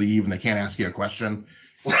and just leave and they can't ask you a question?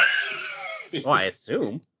 Oh, I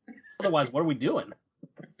assume. Otherwise, what are we doing?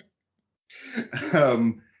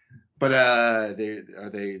 But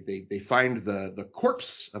they find the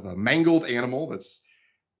corpse of a mangled animal that's,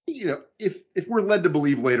 you know, if we're led to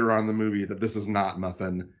believe later on in the movie that this is not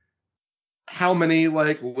Muffin, how many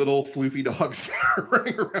like little floofy dogs are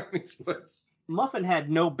running around these woods? Muffin had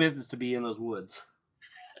no business to be in those woods.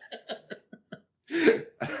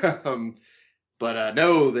 But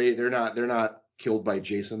no, they're not killed by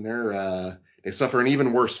Jason. They suffer an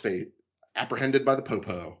even worse fate, apprehended by the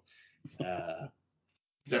Popo.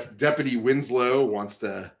 Deputy Winslow wants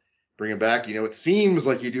to bring him back. It seems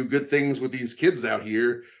like you do good things with these kids out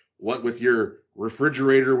here. What with your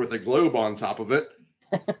refrigerator with a globe on top of it?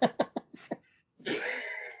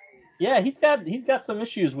 Yeah, he's got some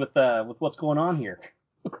issues with what's going on here.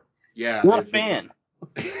 Yeah, not a fan.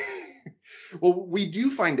 Well, we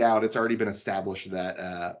do find out it's already been established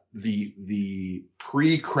that the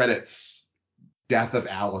pre-credits death of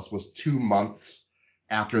Alice was 2 months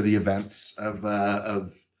after the events of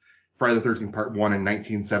Friday the 13th Part 1 in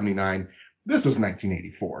 1979. This is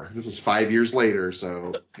 1984. This is 5 years later,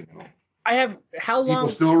 so how long? People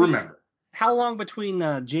still remember. How long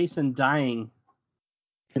between Jason dying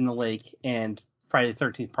in the lake and Friday the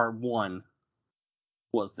 13th Part 1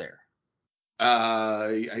 was there?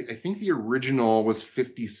 I think the original was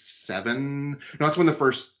 57. No, that's when the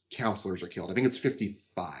first counselors are killed. I think it's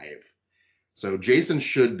 55. So Jason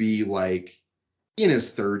should be like in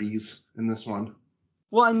his 30s in this one.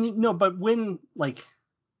 Well, I mean, no, but when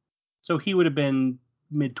so he would have been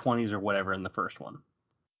mid-20s or whatever in the first one.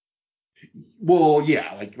 Well,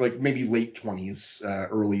 yeah, like maybe late 20s,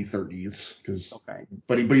 early 30s, because okay.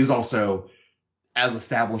 But he's also, as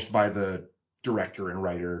established by the director and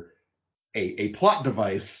writer, a plot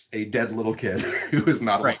device, a dead little kid who is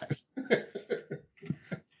not alive. Right.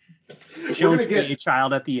 Shown to be a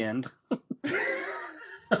child at the end.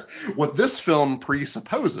 What this film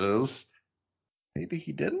presupposes, maybe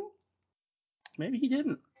he didn't. Maybe he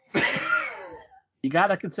didn't. You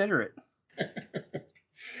gotta consider it.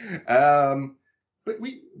 But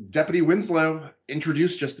Deputy Winslow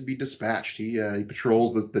introduced just to be dispatched. He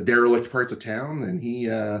patrols the derelict parts of town, and he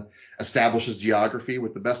establishes geography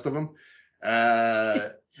with the best of them.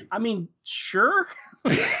 I mean, sure.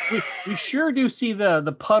 we sure do see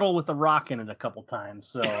the puddle with the rock in it a couple times.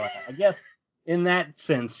 So I guess in that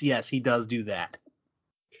sense, yes, he does do that.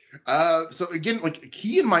 So again,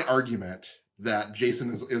 key in my argument that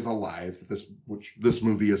Jason is alive, which this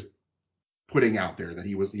movie is putting out there, that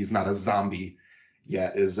he's not a zombie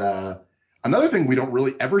yet, is another thing we don't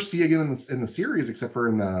really ever see again in the series, except for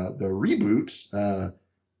in the reboot.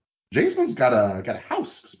 Jason's got a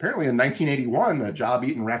house, 'cause apparently in 1981, a job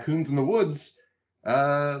eating raccoons in the woods,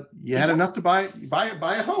 you had enough to buy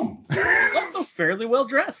a home. Also fairly well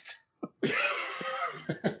dressed.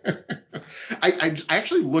 I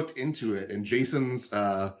actually looked into it, and Jason's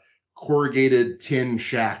corrugated tin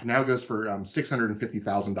shack now goes for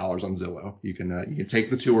 $650,000 on Zillow. You can take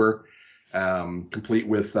the tour, complete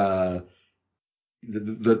with the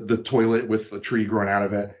toilet with a tree growing out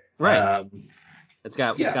of it. Right. It's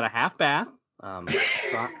got a half bath,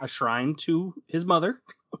 a shrine to his mother.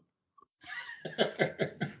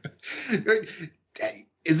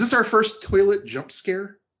 Is this our first toilet jump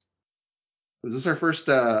scare? Is this our first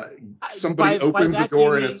somebody opens the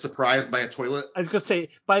door and is surprised by a toilet? I was going to say,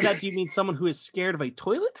 by that do you mean someone who is scared of a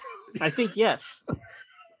toilet? I think yes.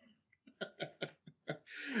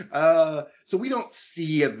 So we don't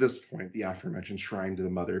see at this point the aforementioned shrine to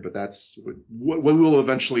the mother, but that's what we will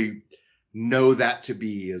eventually know that to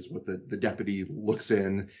be, is what the deputy looks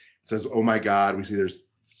in, says, "Oh my God," we see there's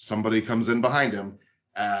somebody comes in behind him.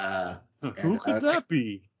 Who could that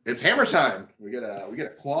be? It's hammer time. We get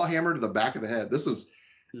a claw hammer to the back of the head. This is,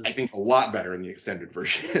 I think, a lot better in the extended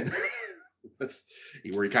version,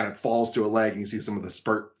 where he kind of falls to a leg and you see some of the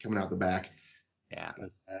spurt coming out the back. Yeah,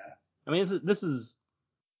 I mean, this is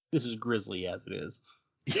grisly as it is.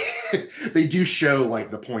 They do show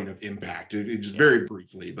the point of impact, just very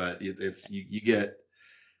briefly, but it's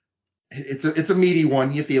a meaty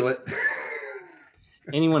one. You feel it.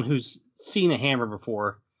 Anyone who's seen a hammer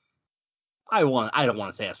before, I don't want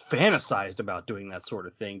to say has fantasized about doing that sort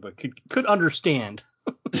of thing, but could understand.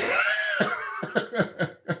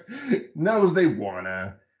 Knows they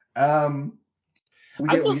wanna. I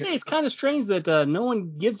will say it's kind of strange that no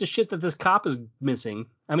one gives a shit that this cop is missing.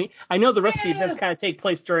 I mean, I know the rest of the events kind of take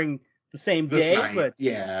place during the same day, but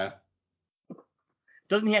yeah,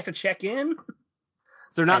 doesn't he have to check in?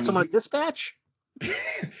 Is there not someone at dispatch?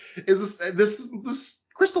 Is this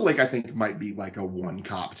Crystal Lake? I think might be like a one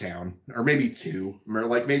cop town, or maybe two,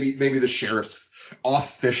 or maybe the sheriff's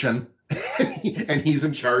off fishing and he's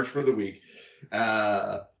in charge for the week.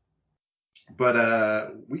 But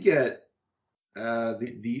we get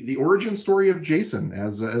the origin story of Jason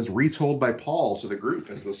as retold by Paul to the group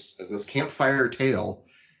as this campfire tale,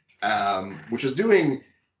 which is doing.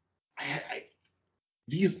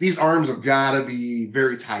 These arms have got to be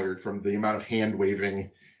very tired from the amount of hand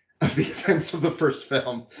waving of the events of the first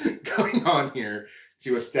film going on here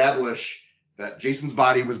to establish that Jason's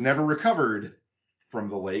body was never recovered from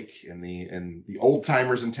the lake, and the old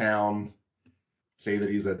timers in town say that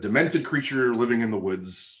he's a demented creature living in the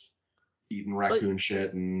woods, eating raccoon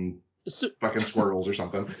shit and fucking squirrels or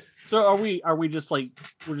something. So are we just like,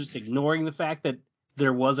 we're just ignoring the fact that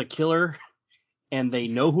there was a killer and they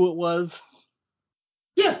know who it was?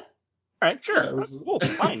 Yeah. All right, sure. Yeah, Cool,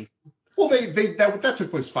 fine. Well, that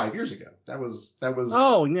took place 5 years ago. That was.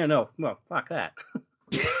 Oh, no. Well, fuck that.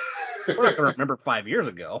 We're not gonna remember 5 years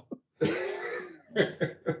ago.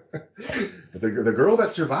 The girl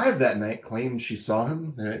that survived that night claimed she saw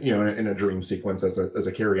him, in a dream sequence as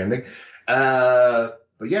a Carrie ending. But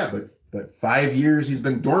 5 years he's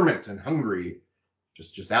been dormant and hungry,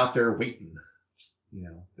 just out there waiting.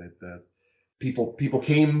 That people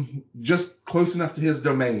came just close enough to his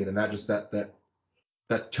domain, and that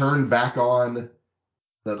turned back on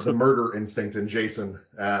the murder instinct in Jason.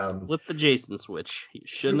 Flip the Jason switch. He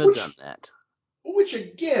shouldn't have done that. Which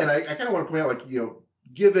again, I kind of want to point out,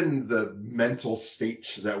 given the mental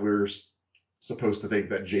state that we're supposed to think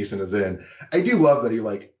that Jason is in, I do love that he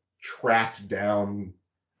tracked down.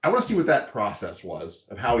 I want to see what that process was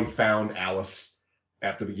of how he found Alice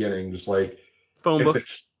at the beginning, just phone book.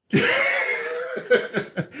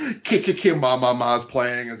 Kim Mama's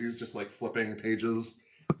playing as he's just flipping pages.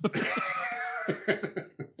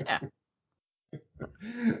 Yeah.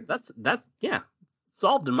 That's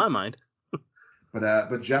solved in my mind.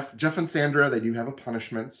 But Jeff and Sandra, they do have a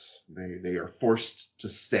punishment. They are forced to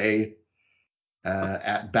stay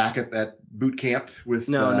back at that boot camp with.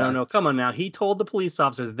 No. Come on now. He told the police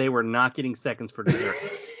officers that they were not getting seconds for dessert.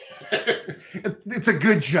 It's a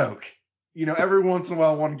good joke. Every once in a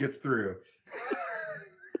while one gets through.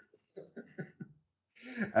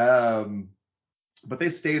 But they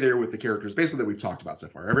stay there with the characters basically that we've talked about so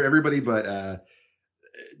far. Everybody but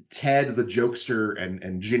Ted, the jokester,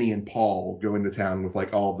 and Ginny and Paul go into town with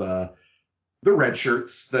all the red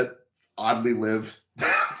shirts that oddly live.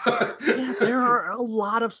 Yeah, there are a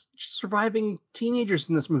lot of surviving teenagers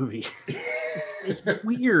in this movie. It's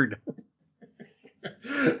weird.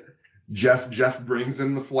 Jeff brings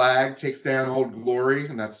in the flag, takes down Old Glory,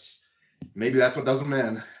 and maybe that's what does him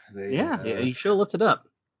in. He should have looked it up.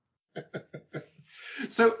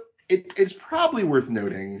 So it's probably worth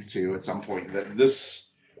noting too at some point that this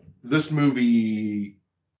movie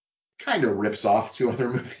kind of rips off 2 other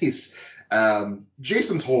movies.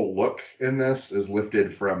 Jason's whole look in this is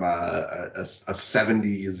lifted from a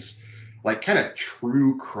 70s kind of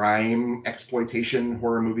true crime exploitation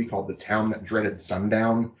horror movie called The Town That Dreaded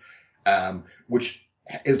Sundown, which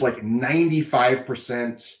is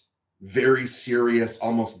 95% very serious,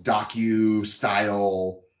 almost docu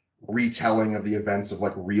style retelling of the events of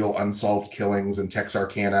real unsolved killings in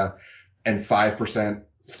Texarkana, and 5%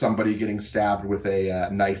 somebody getting stabbed with a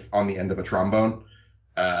knife on the end of a trombone.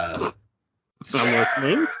 I'm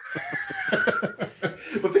listening.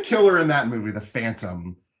 But the killer in that movie, the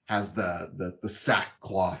Phantom, has the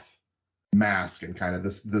sackcloth mask and kind of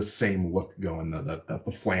the same look going,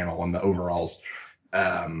 the flannel and the overalls.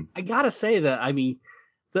 I gotta say that,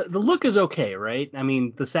 the look is okay, right?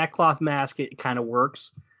 The sackcloth mask, it kind of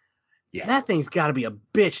works. Yeah. That thing's got to be a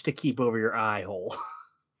bitch to keep over your eye hole.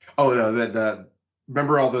 Oh no,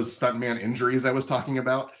 remember all those stuntman injuries I was talking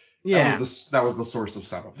about? Yeah. That was the source of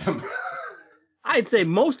some of them. I'd say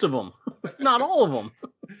most of them, not all of them.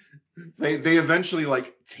 They eventually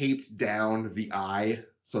taped down the eye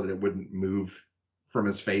so that it wouldn't move from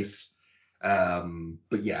his face.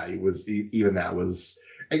 But yeah, that was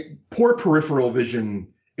poor peripheral vision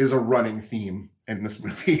is a running theme in this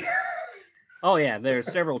movie. Oh yeah, there's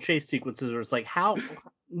several chase sequences where it's how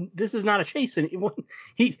this is not a chase, and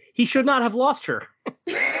he should not have lost her.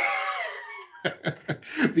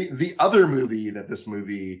 The other movie that this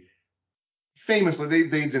movie famously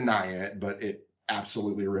they deny it, but it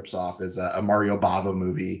absolutely rips off is a Mario Bava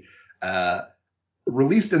movie,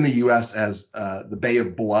 released in the U.S. as The Bay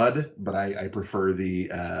of Blood, but I prefer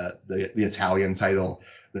the Italian title,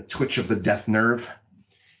 The Twitch of the Death Nerve.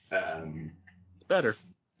 It's better.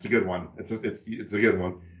 It's a good one. It's a good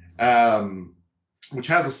one. Which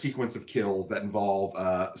has a sequence of kills that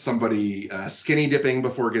involve somebody skinny dipping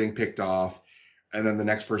before getting picked off, and then the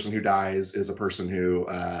next person who dies is a person who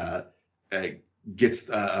gets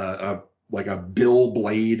a bill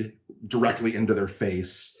blade directly into their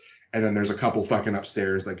face, and then there's a couple fucking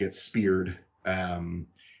upstairs that get speared, in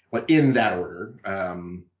that order.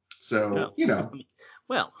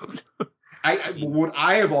 Well. What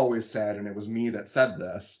I have always said, and it was me that said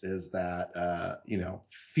this, is that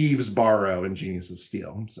thieves borrow and geniuses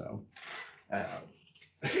steal. So,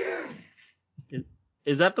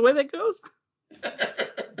 is that the way that goes?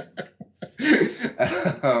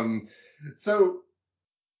 So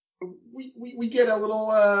we get a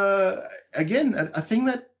little again a thing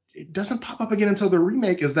that it doesn't pop up again until the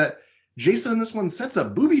remake is that Jason in this one sets a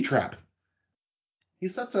booby trap. He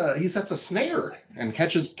sets a snare and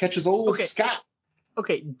catches old Scott.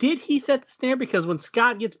 Okay, did he set the snare? Because when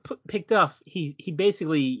Scott gets picked up, he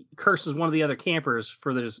basically curses one of the other campers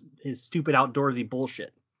for his stupid outdoorsy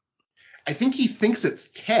bullshit. I think he thinks it's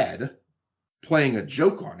Ted playing a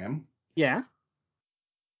joke on him. Yeah.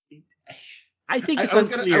 I think it's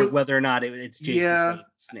unclear whether or not it's Jason setting the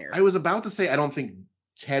snare. I was about to say I don't think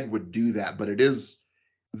Ted would do that, but it is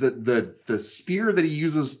the spear that he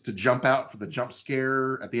uses to jump out for the jump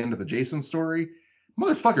scare at the end of the Jason story.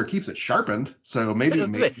 Motherfucker keeps it sharpened, so maybe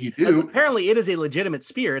you do. Apparently, it is a legitimate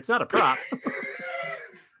spear. It's not a prop.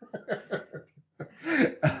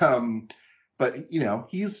 But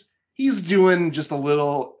he's doing just a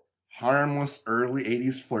little harmless early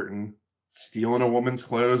 80s flirting, stealing a woman's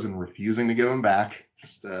clothes and refusing to give them back.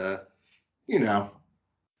 Just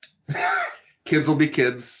kids will be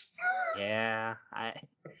kids. Yeah,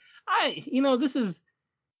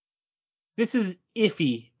 this is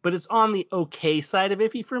iffy, but it's on the okay side of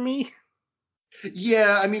iffy for me.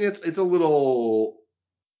 Yeah, I mean it's a little.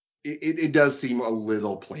 It does seem a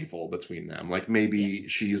little playful between them. Like maybe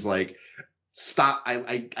she's like, stop.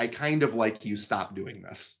 I kind of like you. Stop doing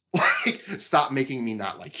this. Like stop making me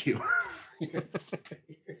not like you.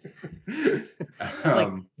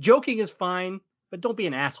 Like joking is fine, but don't be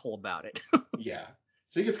an asshole about it. Yeah.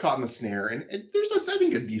 So he gets caught in the snare, and there's I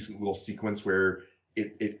think a decent little sequence where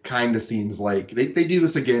it kind of seems like they do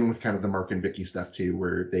this again with kind of the Mark and Vicky stuff too,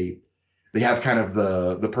 where they have kind of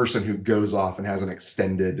the person who goes off and has an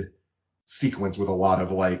extended sequence with a lot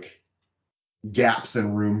of like gaps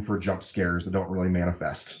and room for jump scares that don't really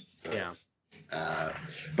manifest. Yeah.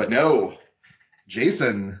 But no,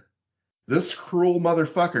 Jason, this cruel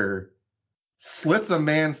motherfucker, slits a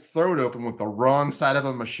man's throat open with the wrong side of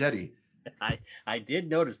a machete. I did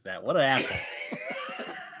notice that. What an asshole.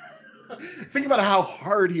 Think about how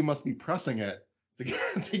hard he must be pressing it to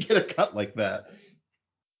get a cut like that.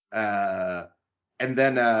 And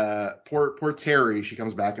then poor Terry, she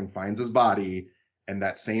comes back and finds his body, and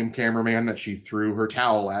that same cameraman that she threw her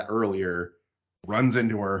towel at earlier runs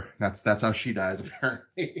into her. That's how she dies,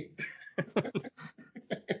 apparently.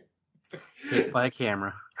 Hit by a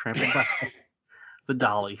camera, trampled by the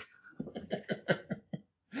dolly.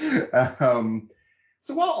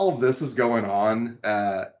 So while all this is going on,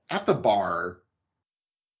 at the bar,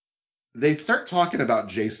 they start talking about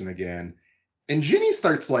Jason again, and Ginny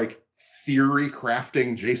starts like theory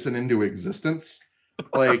crafting Jason into existence.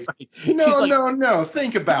 Like, right. No,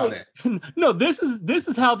 think about it. No, this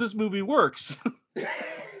is how this movie works.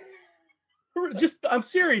 I'm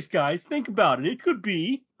serious, guys. Think about it. It could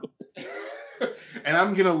be. And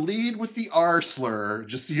I'm gonna lead with the R slur,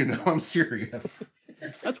 just so you know I'm serious.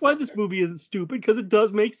 That's why this movie isn't stupid, because it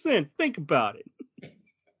does make sense. Think about it.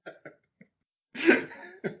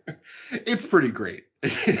 It's pretty great.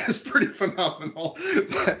 It's pretty phenomenal.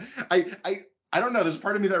 I don't know. There's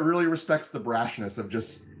part of me that really respects the brashness of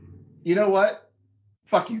just, you know what?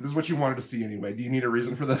 Fuck you. This is what you wanted to see anyway. Do you need a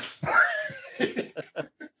reason for this?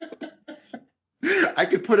 I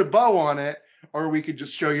could put a bow on it, or we could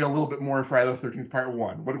just show you a little bit more of Friday the 13th Part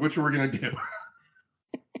 1. Which are we going to do?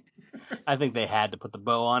 I think they had to put the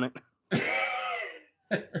bow on it.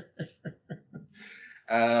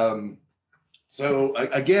 So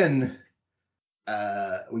again,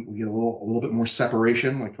 we get a little bit more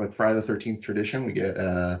separation, like Friday the 13th tradition. We get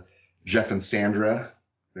Jeff and Sandra.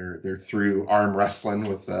 They're through arm wrestling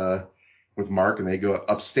with Mark, and they go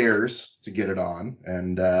upstairs to get it on.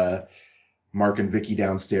 And Mark and Vicky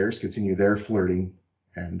downstairs continue their flirting.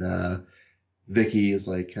 And Vicky is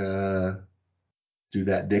like, do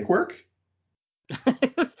that dick work?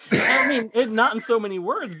 I mean, not in so many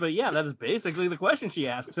words, but yeah, that is basically the question she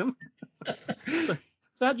asks him. So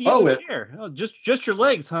how'd you get the chair? Oh, just your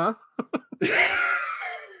legs, huh?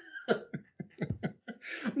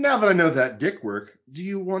 Now that I know that dick work, do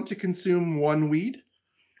you want to consume one weed?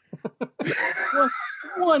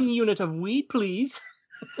 One unit of weed, please.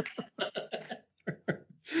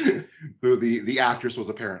 Who the actress was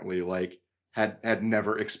apparently like had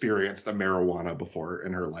never experienced a marijuana before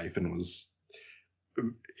in her life, and was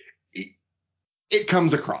it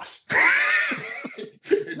comes across.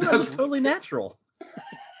 It's totally natural.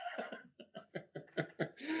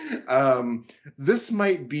 This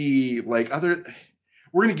might be like other.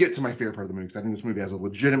 We're gonna get to my favorite part of the movie, because I think this movie has a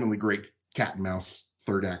legitimately great cat and mouse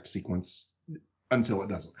third act sequence until it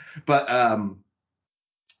doesn't. But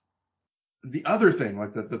the other thing,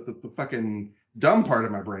 like the fucking dumb part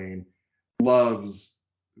of my brain, loves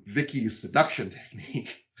Vicky's seduction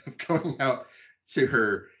technique of going out to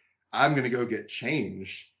her, I'm going to go get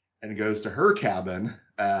changed, and goes to her cabin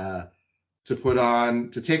to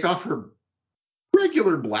take off her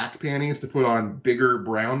regular black panties to put on bigger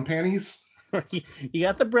brown panties. You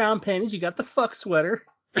got the brown panties, you got the fuck sweater.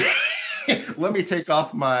 Let me take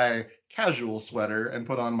off my casual sweater and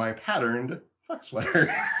put on my patterned fuck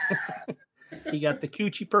sweater. You got the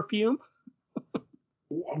coochie perfume.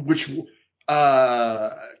 Which,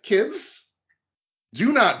 kids,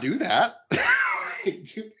 do not do that.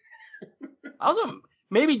 Also,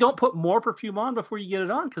 maybe don't put more perfume on before you get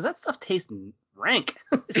it on, because that stuff tastes rank.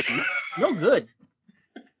 It's no good.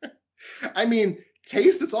 I mean,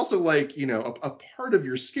 taste, it's also like, a part of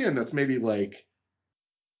your skin that's maybe like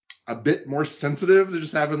a bit more sensitive to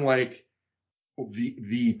just having like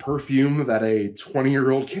the perfume that a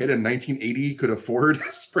 20-year-old kid in 1980 could afford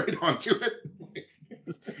sprayed onto it.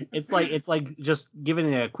 It's like just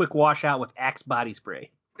giving it a quick wash out with Axe body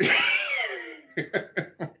spray.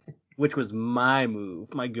 Which was my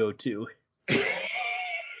move, my go-to.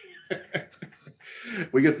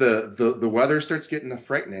 We get the weather starts getting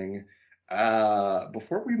frightening.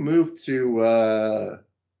 Before we move to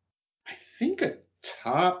I think a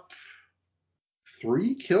top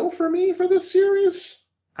 3 kill for me for this series.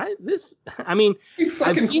 I've seen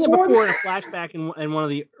it before in a flashback in one of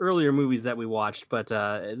the earlier movies that we watched, but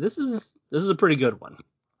this is a pretty good one.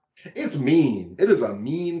 It's mean. It is a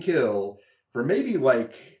mean kill for maybe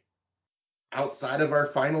like outside of our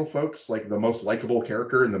final folks, like the most likable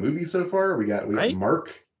character in the movie so far. We got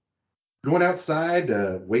Mark going outside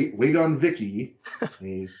to wait on Vicky.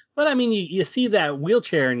 But I mean, you see that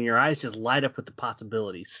wheelchair and your eyes just light up with the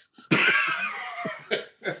possibilities.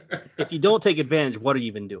 If you don't take advantage, what are you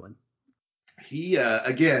even doing? He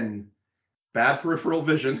again, bad peripheral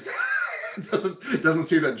vision. doesn't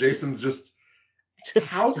see that Jason's just.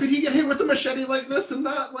 How could he get hit with a machete like this and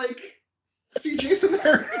not like see Jason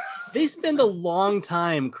there? They spend a long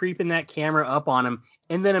time creeping that camera up on him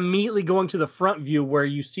and then immediately going to the front view where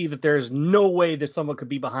you see that there's no way that someone could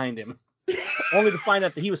be behind him. Only to find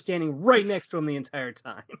out that he was standing right next to him the entire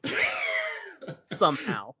time.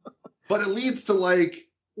 Somehow. But it leads to like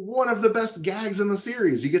one of the best gags in the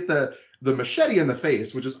series. You get the machete in the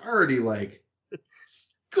face, which is already like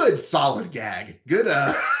good solid gag. Good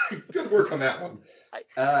good work on that one.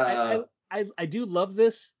 I do love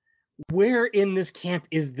this. Where in this camp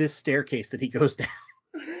is this staircase that he goes down?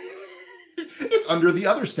 It's under the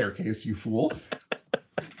other staircase, you fool.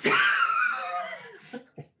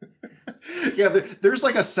 Yeah, there's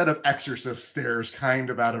like a set of Exorcist stairs kind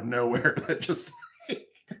of out of nowhere that just...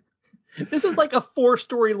 This is like a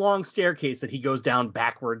 4-story long staircase that he goes down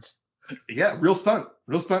backwards. Yeah, real stunt,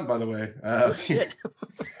 by the way. Shit.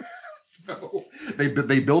 So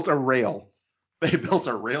they built a rail. They built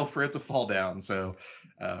a rail for it to fall down. So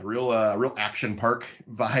real action park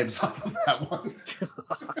vibes off of that one.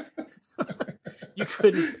 You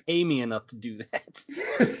couldn't pay me enough to do that.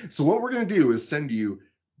 So what we're gonna do is send you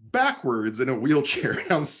backwards in a wheelchair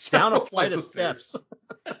down a flight of steps.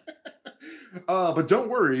 But don't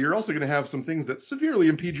worry, you're also gonna have some things that severely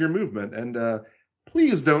impede your movement, and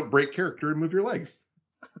please don't break character and move your legs.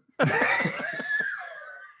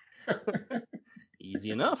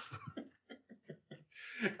 Easy enough.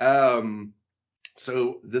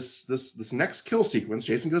 So this next kill sequence,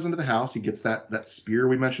 Jason goes into the house. He gets that spear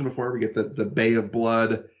we mentioned before. We get the bay of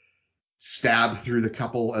blood stab through the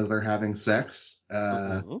couple as they're having sex.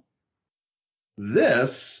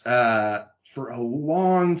 This for a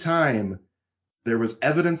long time there was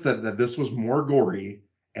evidence that this was more gory,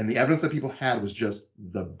 and the evidence that people had was just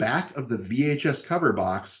the back of the VHS cover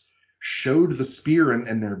box showed the spear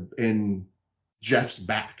in Jeff's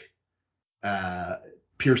back,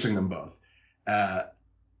 piercing them both.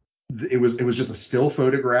 It was just a still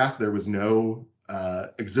photograph. There was no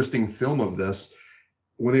existing film of this.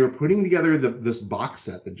 When they were putting together this box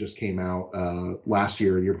set that just came out last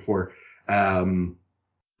year or the year before,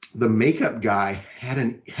 the makeup guy had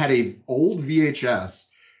a old VHS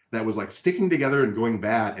that was like sticking together and going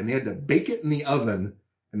bad, and they had to bake it in the oven,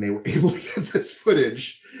 and they were able to get this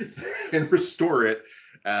footage and restore it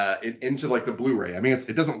into like the Blu-ray. I mean,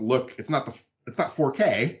 it's not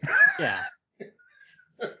 4K. Yeah.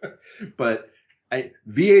 But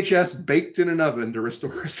VHS baked in an oven to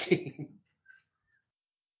restore a scene.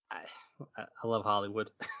 I love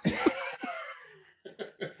Hollywood.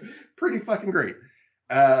 Pretty fucking great.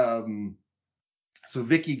 So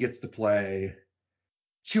Vicky gets to play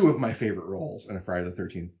 2 of my favorite roles in a Friday the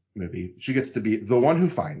 13th movie. She gets to be the one who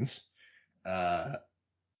finds.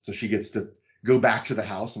 So she gets to go back to the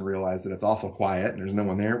house and realize that it's awful quiet and there's no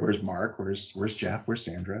one there. Where's Mark? Where's Jeff? Where's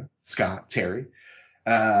Sandra? Scott? Terry?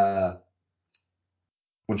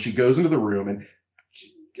 When she goes into the room, and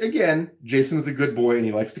again, Jason is a good boy and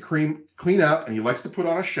he likes to clean up and he likes to put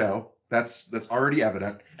on a show. That's already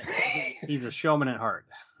evident. He's a showman at heart.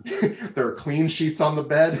 There are clean sheets on the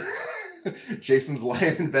bed. Jason's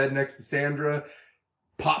lying in bed next to Sandra,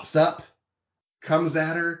 pops up, comes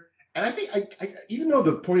at her. And I think, even though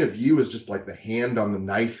the point of view is just like the hand on the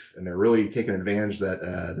knife, and they're really taking advantage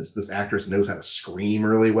that this actress knows how to scream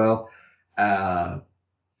really well, I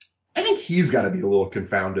think he's got to be a little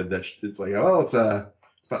confounded that it's like, oh, it's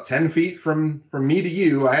about 10 feet from me to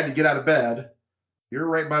you. I had to get out of bed. You're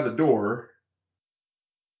right by the door.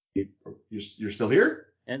 You're still here?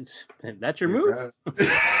 And that's your move?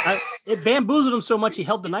 It bamboozled him so much he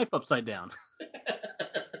held the knife upside down.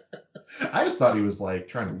 I just thought he was like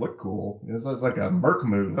trying to look cool. It's like a merc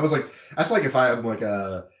move. That's like if I am like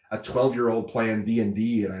a 12-year-old playing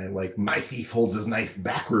D&D and I like my thief holds his knife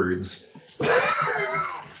backwards.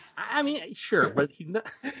 I mean, sure, but he's not,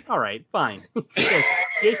 all right, fine.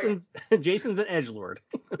 Jason's an edgelord.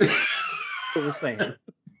 What we're saying.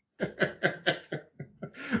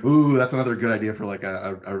 Ooh, that's another good idea for like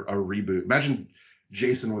a reboot. Imagine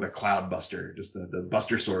Jason with a cloud buster, just the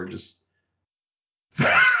buster sword, just.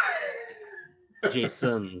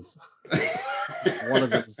 Jason's. One of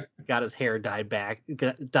them's got his hair dyed black,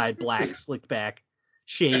 slicked back,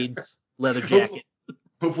 shades, leather jacket.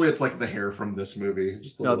 Hopefully it's like the hair from this movie,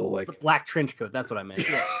 just a little like. The black trench coat. That's what I meant.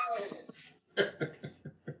 Yeah.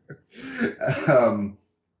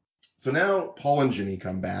 So now Paul and Ginny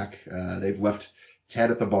come back. They've left Ted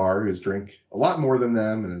at the bar, who's drank a lot more than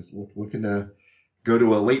them and is looking to go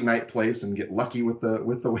to a late night place and get lucky with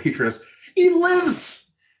the waitress. He lives.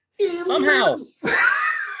 Somehow.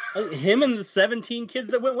 Him and the 17 kids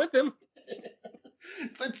that went with him.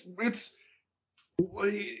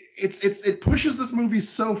 It pushes this movie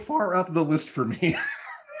so far up the list for me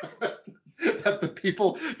that the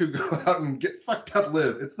people who go out and get fucked up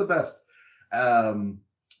live. It's the best.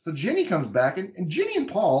 So Ginny comes back, and Ginny and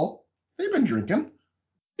Paul, they've been drinking.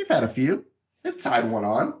 They've had a few. They've tied one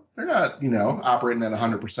on. They're not, operating at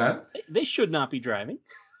 100%. They should not be driving.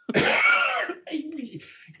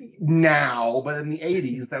 Now, but in the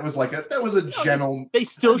 80s, that was a gentleman. They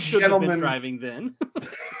still should have been driving then.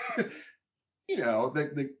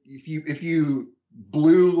 If you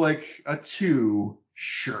blew like a 2,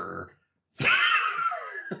 sure.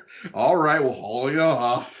 All right, we'll haul you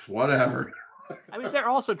off. Whatever. I mean, they're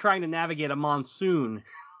also trying to navigate a monsoon.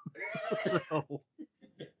 So,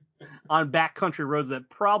 on backcountry roads that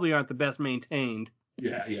probably aren't the best maintained.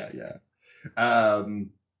 Yeah.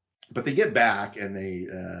 But they get back and they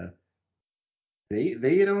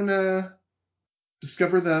don't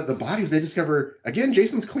discover the bodies. They discover, again,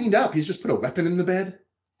 Jason's cleaned up. He's just put a weapon in the bed.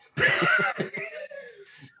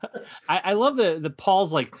 I love the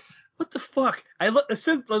Paul's like, what the fuck? I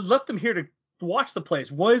left them here to watch the place.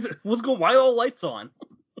 Why are all lights on?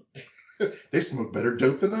 They smoke better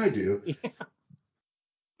dope than I do. Yeah.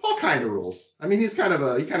 Paul kind of rules. I mean, he kind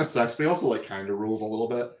of sucks, but he also like kind of rules a little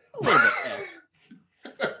bit. A little bit, yeah.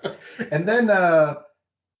 And then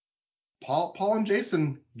Paul and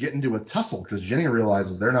Jason get into a tussle because Ginny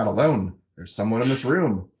realizes they're not alone. There's someone in this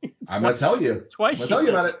room. I'm gonna tell you. Twice I'm gonna tell you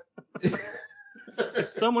about it.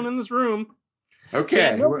 There's someone in this room. Okay.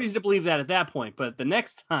 Yeah, no reason to believe that at that point, but the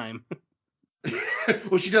next time.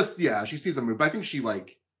 Well, she does. Yeah, she sees a move. But I think she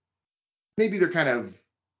maybe they're kind of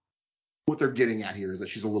what they're getting at here is that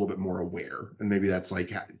she's a little bit more aware, and maybe that's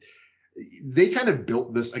like they kind of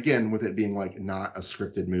built this again with it being like not a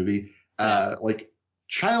scripted movie. Like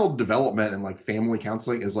child development and like family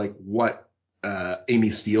counseling is like what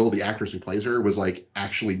Amy Steele, the actress who plays her, was like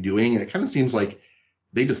actually doing, and it kind of seems like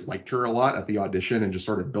they just liked her a lot at the audition and just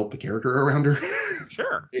sort of built the character around her.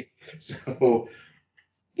 Sure. So,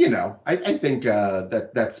 I think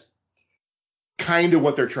that's kind of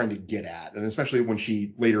what they're trying to get at, and especially when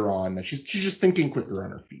she later on that she's just thinking quicker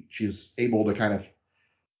on her feet. She's able to kind of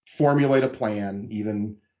formulate a plan,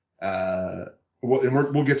 even.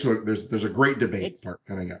 We'll get to it. There's a great debate part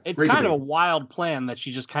coming up. It's great kind debate. of a wild plan that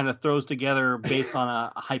she just kind of throws together based on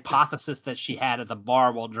a hypothesis that she had at the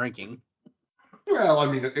bar while drinking. Well,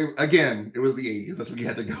 I mean, it was the 80s. That's what you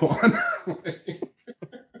had to go on.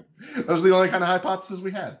 That was the only kind of hypothesis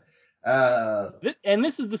we had. And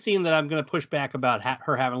this is the scene that I'm going to push back about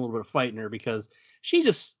her having a little bit of fight in her, because she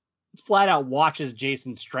just flat out watches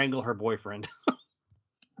Jason strangle her boyfriend.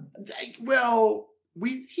 Well,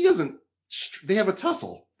 he doesn't. They have a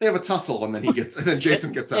tussle. And then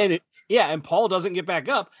Jason gets up. And Yeah, and Paul doesn't get back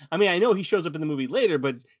up. I mean, I know he shows up in the movie later,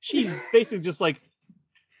 but she's basically just like,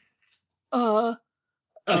 oh.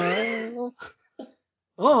 Oh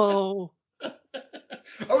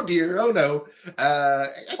dear, oh no. I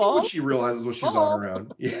think when Paul? she realizes what she's Paul? on her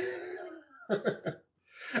own. Yeah.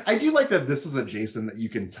 I do like that this is a Jason that you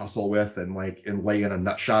can tussle with and lay in a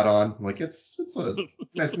nut shot on. Like it's a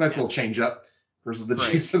nice little change up versus the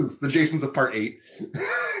Right. Jasons of part 8.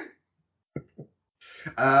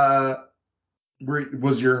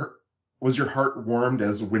 Was your heart warmed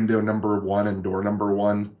as window number 1 and door number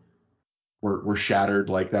 1 were shattered?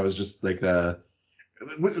 Like that was just like it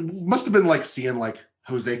must have been like seeing like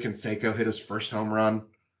Jose Canseco hit his first home run.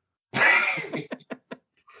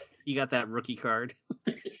 You got that rookie card.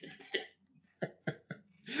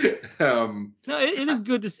 No, it is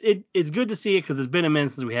good to it's good to see it because it's been a minute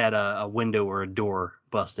since we had a window or a door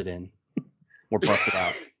busted in or busted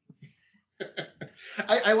out.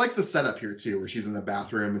 I like the setup here too, where she's in the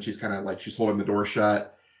bathroom and she's kind of like she's holding the door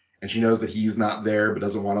shut and she knows that he's not there, but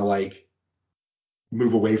doesn't want to like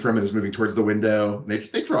move away from it, is moving towards the window.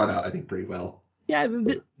 They draw it out, I think, pretty well. Yeah,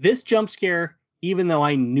 this jump scare, even though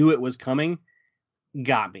I knew it was coming,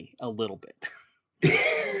 got me a little bit.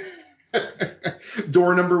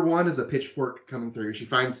 Door number 1 is a pitchfork coming through. She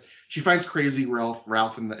finds crazy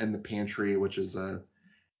Ralph in the pantry, which is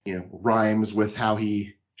rhymes with how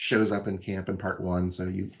he shows up in camp in part 1. So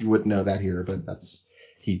you wouldn't know that here, but that's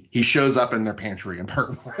he shows up in their pantry in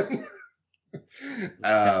part 1.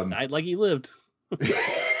 Died like he lived.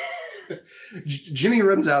 Ginny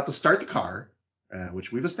runs out to start the car,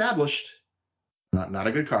 which we've established not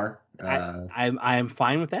a good car. I'm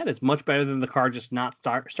fine with that. It's much better than the car just not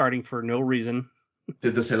starting for no reason.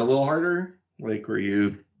 Did this hit a little harder? Like, were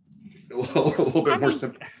you a little bit more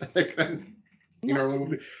sympathetic than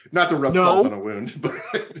not to rub salt on a wound, but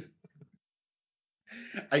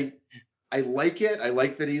I like it. I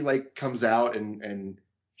like that he like comes out and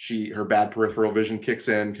her bad peripheral vision kicks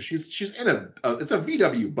in because she's in it's a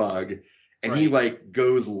VW bug and he like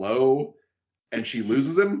goes low and she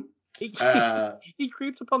loses him. He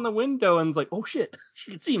creeps up on the window and is like, oh shit,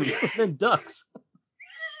 she can see me, and then ducks.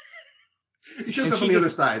 He shows up on the other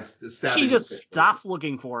side. She just stops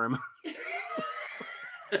looking for him.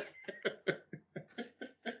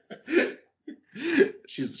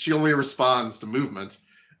 She only responds to movement.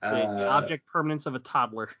 The object permanence of a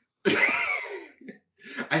toddler.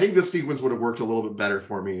 I think this sequence would have worked a little bit better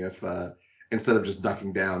for me if instead of just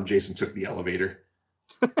ducking down, Jason took the elevator.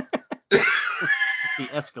 The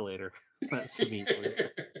escalator. That's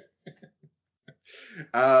convenient.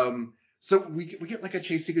 So we get like a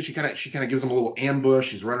chase sequence. She kind of gives him a little ambush.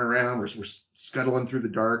 She's running around. We're scuttling through the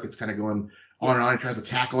dark. It's kind of going on and on. He tries to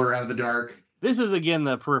tackle her out of the dark. This is again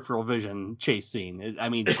the peripheral vision chase scene. I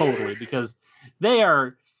mean, totally, because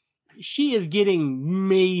she is getting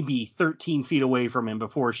maybe 13 feet away from him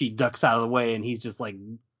before she ducks out of the way, and he's just like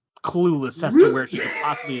clueless as to where she could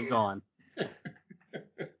possibly have gone.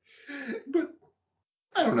 But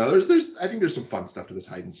I don't know. I think there's some fun stuff to this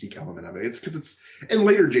hide and seek element of it. It's because it's in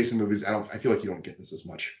later Jason movies. I feel like you don't get this as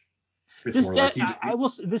much. It's this more like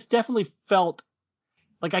this definitely felt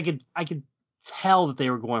like I could tell that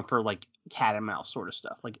they were going for like cat and mouse sort of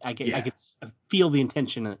stuff. Like I could feel the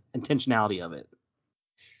intentionality of it.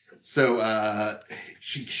 So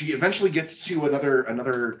she eventually gets to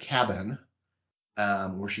another cabin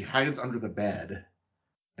where she hides under the bed,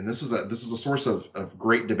 and this is a source of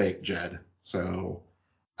great debate, Jed. So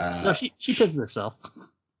no, she pisses herself.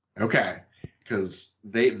 Okay, because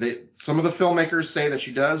they some of the filmmakers say that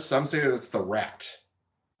she does. Some say that it's the rat.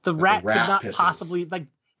 The rat could not pisses. possibly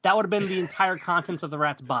that would have been the entire contents of the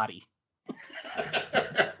rat's body.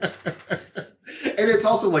 And it's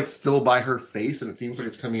also like still by her face, and it seems like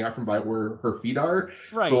it's coming out from by where her feet are.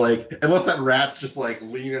 Right. So like, unless that rat's just like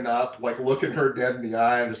leaning up, like looking her dead in the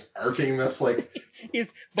eye and just arcing this, like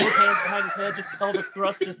he's both hands behind his head, just pelvic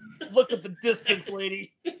thrust, just look at the distance,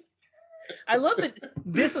 lady. I love that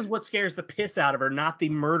this is what scares the piss out of her, not the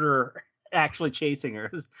murderer actually chasing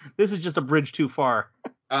her. This is just a bridge too far.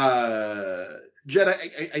 Jed,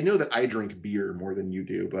 I know that I drink beer more than you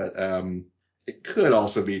do, but it could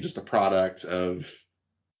also be just a product of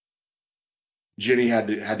Ginny had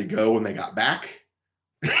to go when they got back.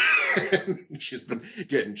 She's been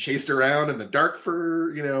getting chased around in the dark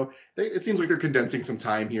for, it seems like they're condensing some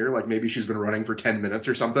time here. Like maybe she's been running for 10 minutes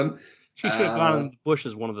or something. She should have gone in the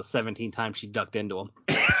bushes one of the 17 times she ducked into them.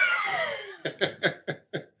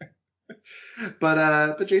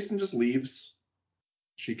 But Jason just leaves.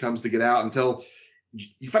 She comes to get out until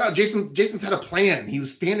you find out Jason's had a plan. He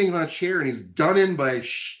was standing on a chair and he's done in by a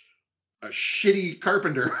shitty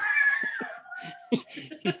carpenter.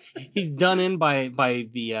 he's done in by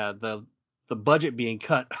the budget being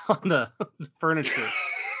cut on the furniture.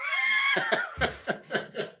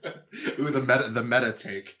 Ooh, the meta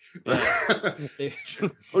take. Yeah. They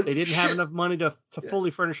didn't have enough money to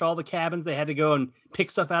fully furnish all the cabins. They had to go and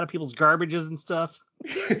pick stuff out of people's garbages and stuff.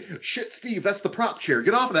 Shit, Steve, that's the prop chair.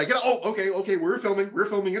 Get off of that. Oh, okay. We're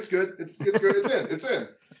filming. It's good. It's good. It's in.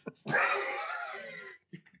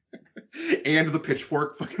 And the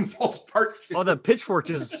pitchfork fucking falls apart too. Oh, the pitchfork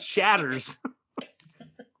just shatters.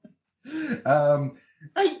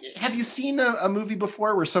 Have you seen a movie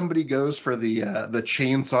before where somebody goes for the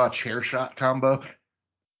chainsaw chair shot combo?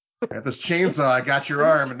 Got this chainsaw, I got your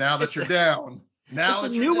arm, and now that you're down. It's a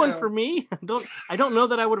new one for me. I don't know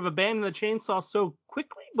that I would have abandoned the chainsaw so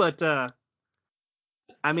quickly, but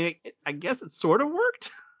I mean, I guess it sort of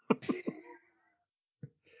worked.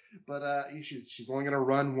 But she's only gonna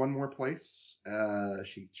run one more place.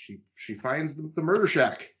 She finds the murder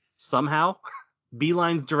shack somehow.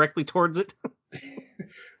 Beelines directly towards it.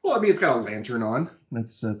 Well, I mean, it's got a lantern on.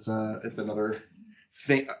 It's another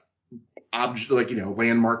thing, object, like,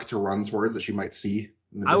 landmark to run towards that she might see.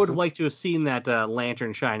 I would have liked to have seen that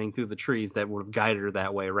lantern shining through the trees that would have guided her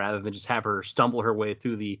that way, rather than just have her stumble her way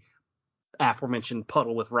through the aforementioned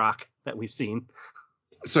puddle with rock that we've seen.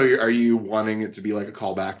 So are you wanting it to be like a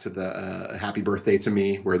callback to the Happy Birthday to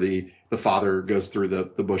Me, where the father goes through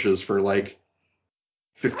the bushes for like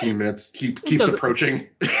 15 minutes, keeps approaching?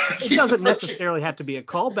 It doesn't necessarily have to be a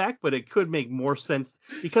callback, but it could make more sense,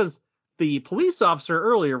 because the police officer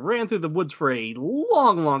earlier ran through the woods for a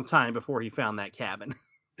long, long time before he found that cabin.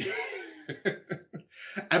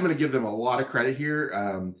 I'm going to give them a lot of credit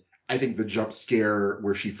here. I think the jump scare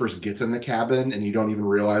where she first gets in the cabin and you don't even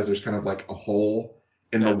realize there's kind of like a hole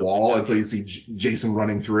in the wall until you see Jason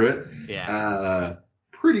running through it. Yeah.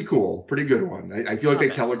 Pretty cool. Pretty good one. I feel like they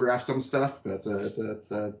telegraph some stuff, but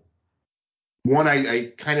it's a one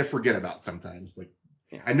I kind of forget about sometimes. Like,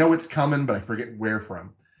 I know it's coming, but I forget where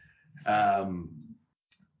from.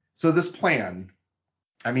 So this plan,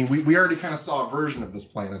 I mean, we already kind of saw a version of this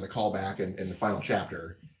plan as a callback in the final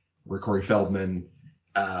chapter, where Corey Feldman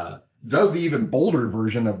does the even bolder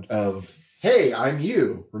version of hey, I'm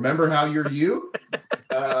you. Remember how you're you?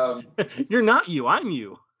 You're not you. I'm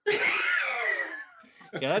you.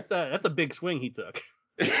 Yeah, that's a big swing he took.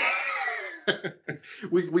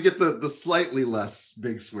 we get the slightly less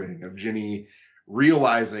big swing of Ginny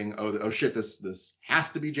realizing, oh shit, this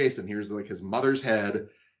has to be Jason. Here's like his mother's head.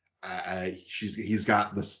 He's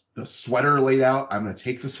got the sweater laid out. I'm gonna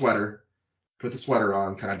take the sweater, put the sweater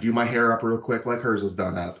on, kind of do my hair up real quick like hers is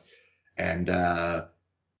done up, and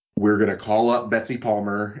we're gonna call up Betsy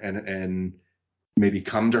Palmer and maybe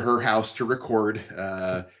come to her house to record.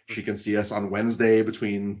 She can see us on Wednesday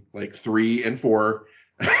between like 3 and 4.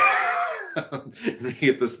 And we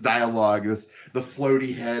get this dialogue, the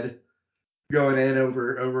floaty head going in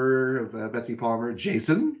over Betsy Palmer.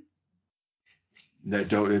 Jason, no,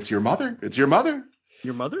 don't. It's your mother. It's your mother.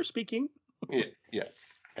 Your mother speaking. Yeah.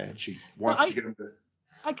 And she wants to get him to.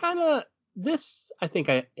 I think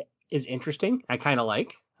is interesting. I kind of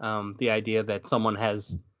like the idea that someone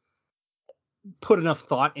has put enough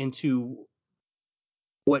thought into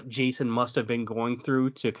what Jason must have been going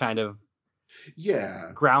through to kind of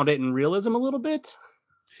ground it in realism a little bit.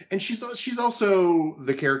 And she's also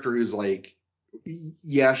the character who's like,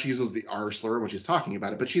 yeah, she uses the R slur when she's talking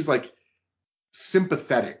about it, but she's like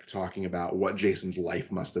sympathetic talking about what Jason's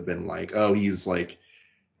life must have been like. Oh, he's like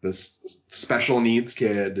this special needs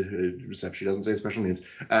kid, except she doesn't say special needs,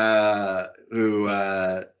 who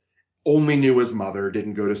only knew his mother,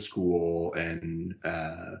 didn't go to school, and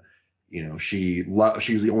she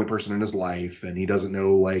was the only person in his life, and he doesn't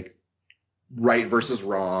know like right versus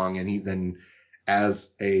wrong, and he then,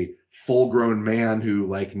 as a full-grown man who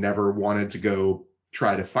like never wanted to go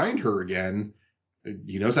try to find her again,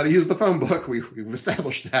 he knows how to use the phone book. We've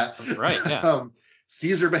established that. Right. Yeah.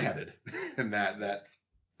 Sees her beheaded, and that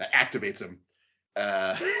activates him.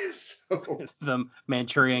 So the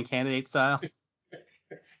Manchurian Candidate style.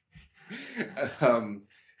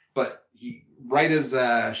 But right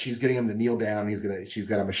as she's getting him to kneel down, she's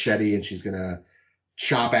got a machete and she's gonna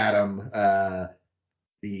chop at him.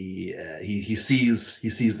 He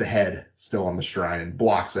sees the head still on the shrine and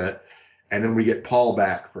blocks it, and then we get Paul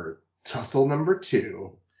back for tussle number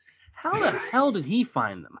 2. How the hell did he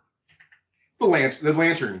find them? The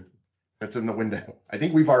lantern that's in the window. I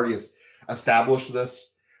think we've already established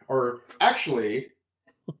this. Or actually,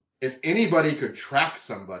 if anybody could track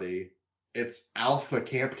somebody, it's Alpha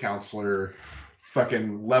Camp Counselor,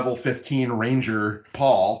 fucking level 15 Ranger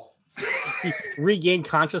Paul. He regained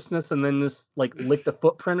consciousness and then just like licked a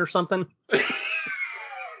footprint or something.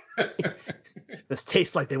 This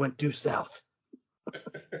tastes like they went due south.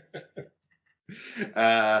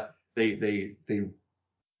 They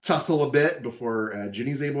tussle a bit before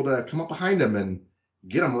Ginny's able to come up behind him and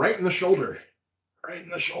get him right in the shoulder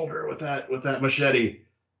with that machete.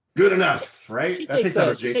 Good enough, right? She That takes takes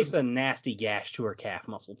out Jason. takes a nasty gash to her calf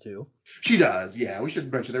muscle too. She does, yeah. We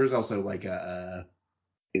should mention there was also like there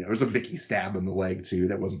was a Vicky stab in the leg too.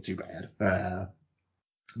 That wasn't too bad.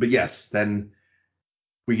 But yes, then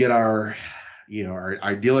we get our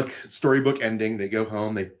idyllic storybook ending. They go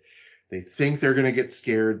home. They think they're gonna get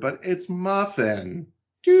scared, but it's Muffin.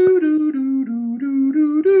 Do do do do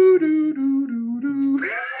do do do do do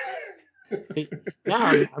do. See,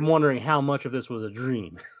 now I'm wondering how much of this was a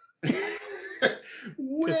dream.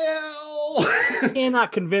 Well, You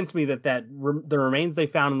cannot convince me that the remains they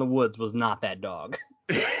found in the woods was not that dog.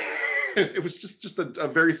 it was just a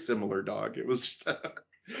very similar dog. It was just a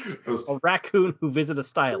raccoon who visited a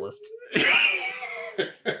stylist.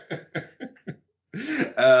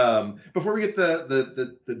 Before we get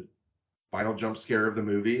the final jump scare of the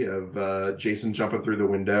movie of Jason jumping through the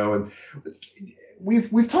window, and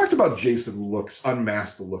we've talked about Jason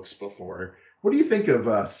unmasked looks before. What do you think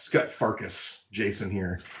of Scut Farkus Jason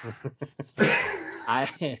here? I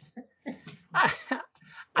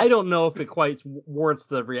don't know if it quite warrants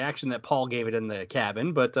the reaction that Paul gave it in the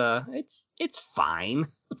cabin, but it's fine.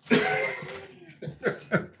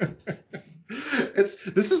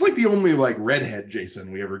 This is like the only like redhead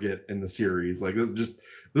Jason we ever get in the series. Like this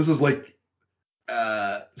is like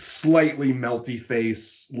slightly melty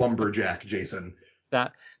face lumberjack Jason.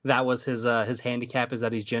 That was his handicap, is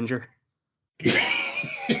that he's ginger.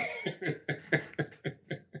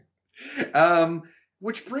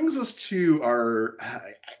 Which brings us to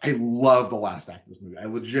I love the last act of this movie. I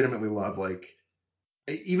legitimately love like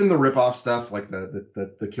even the rip-off stuff, like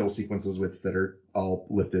the kill sequences that are all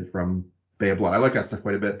lifted from Bay of Blood. I like that stuff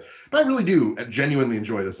quite a bit, but I really do genuinely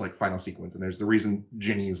enjoy this like final sequence. And there's the reason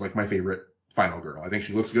Ginny is like my favorite final girl. I think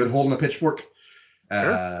she looks good holding a pitchfork.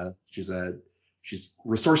 Sure. She's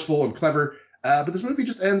resourceful and clever. But this movie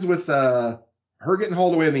just ends with her getting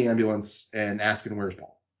hauled away in the ambulance and asking where's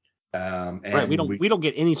Paul. And right. We don't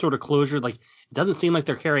get any sort of closure. Like it doesn't seem like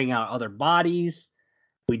they're carrying out other bodies.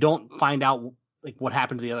 We don't find out like what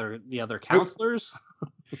happened to the other counselors.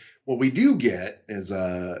 What we do get is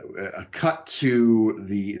a cut to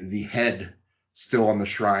the head still on the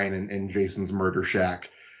shrine in Jason's murder shack.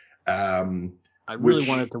 I really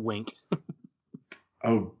wanted to wink.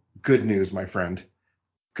 Oh, good news, my friend.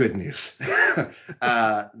 Good news.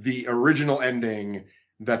 The original ending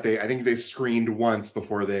that I think they screened once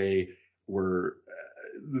before they were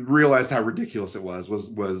realized how ridiculous it was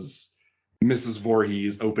Mrs.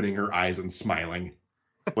 Voorhees opening her eyes and smiling,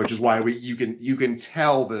 which is why you can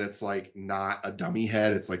tell that it's like not a dummy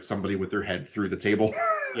head. It's like somebody with their head through the table.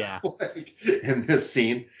 Yeah. Like in this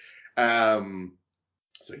scene.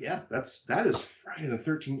 So yeah, that is Friday the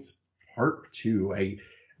 13th part 2.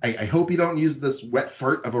 I hope you don't use this wet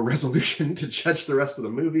fart of a resolution to judge the rest of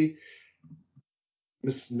the movie.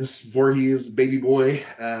 Miss Voorhees, baby boy.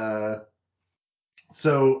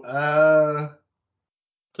 So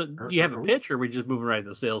do you have a pitch, or are we just moving right to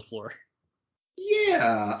the sales floor?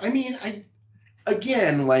 Yeah, I mean, I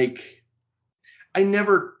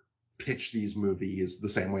never pitch these movies the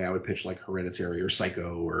same way I would pitch like Hereditary or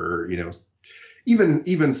Psycho or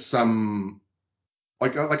even some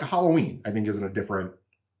like a Halloween. I think is in a different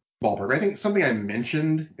ballpark. I think something I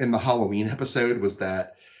mentioned in the Halloween episode was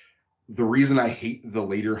that the reason I hate the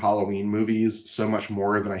later Halloween movies so much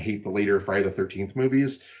more than I hate the later Friday the 13th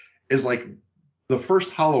movies is like the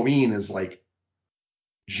first Halloween is like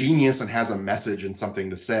genius and has a message and something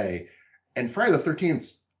to say. And Friday the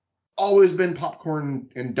 13th's always been popcorn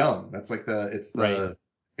and dumb. That's like it's the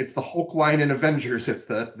Hulk line in Avengers.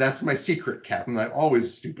 That's my secret, Captain. I'm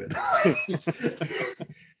always stupid.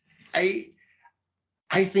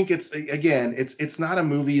 I think it's not a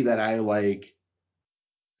movie that I like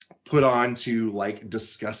put on to like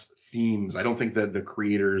discuss themes. I don't think that the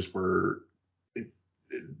creators were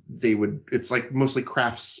it's like mostly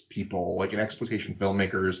crafts people, like an exploitation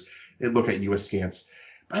filmmakers. They look at you askance.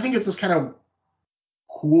 But I think it's this kind of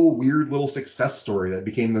cool, weird little success story that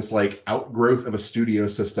became this like outgrowth of a studio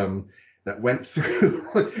system that went through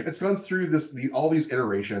it's gone through all these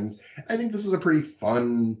iterations. I think this is a pretty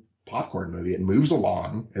fun popcorn movie. It moves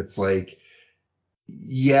along. It's like,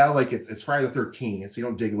 yeah, like it's Friday the 13th, so you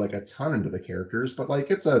don't dig like a ton into the characters, but like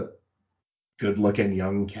it's a good looking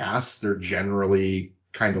young cast. They're generally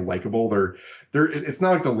kind of likable. It's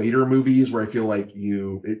not like the later movies where I feel like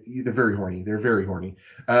they're very horny. They're very horny.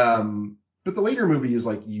 But the later movies,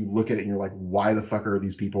 like, you look at it and you're like, why the fuck are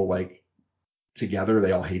these people like together?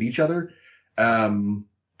 They all hate each other. I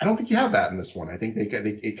don't think you have that in this one. I think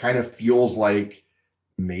it kind of feels like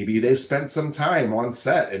maybe they spent some time on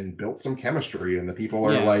set and built some chemistry, and the people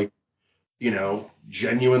are like,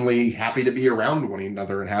 genuinely happy to be around one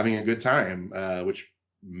another and having a good time, which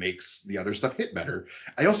makes the other stuff hit better.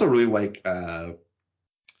 I also really like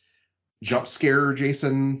jump scare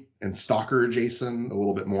Jason and stalker Jason a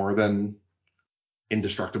little bit more than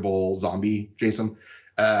indestructible zombie Jason.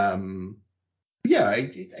 Yeah,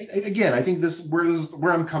 I think this is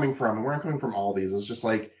where I'm coming from, and where I'm coming from all these is just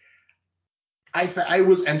like, I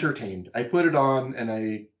was entertained. I put it on and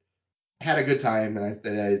I had a good time, and if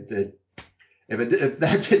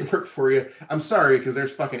that didn't work for you, I'm sorry, because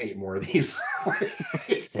there's fucking 8 more of these.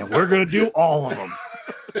 Yeah, we're gonna do all of them.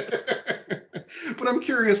 But I'm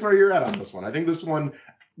curious where you're at on this one. I think this one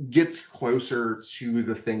gets closer to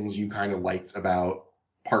the things you kind of liked about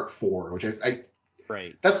part 4, which I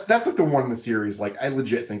right. That's like the one in the series like I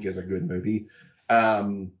legit think is a good movie.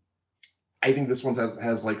 I think this one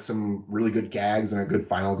has like some really good gags and a good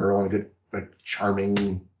final girl and a good, like,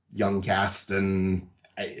 charming young cast, and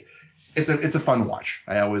it's a fun watch.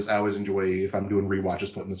 I always enjoy, if I'm doing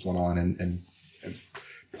rewatches, putting this one on and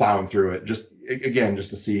plowing through it, just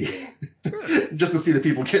to see the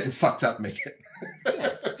people getting fucked up make it.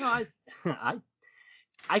 Yeah, no,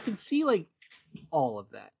 I can see like all of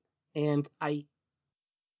that, and I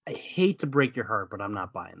hate to break your heart, but I'm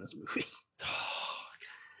not buying this movie.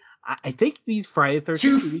 I think these Friday the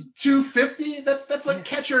 13th movies, 250. That's like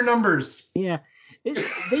catcher numbers. Yeah, they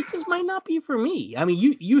just might not be for me. I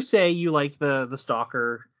mean, you say you like the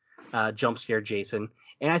stalker, jump scare Jason,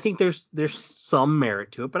 and I think there's some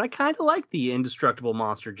merit to it, but I kind of like the indestructible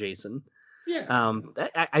monster Jason. Yeah.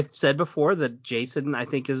 I've said before that Jason, I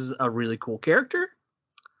think, is a really cool character.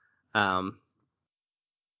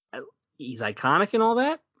 He's iconic and all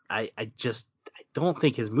that. I don't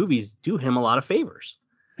think his movies do him a lot of favors.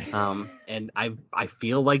 And I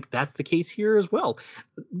feel like that's the case here as well.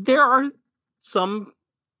 There are some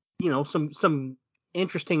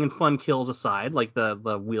interesting and fun kills aside, like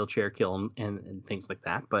the wheelchair kill and things like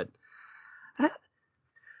that. But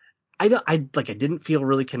I didn't feel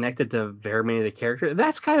really connected to very many of the characters.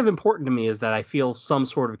 That's kind of important to me, is that I feel some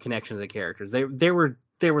sort of connection to the characters.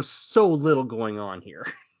 There was so little going on here.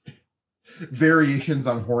 Variations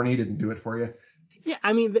on horny didn't do it for you. Yeah,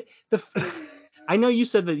 I mean I know you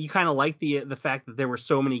said that you kind of liked the fact that there were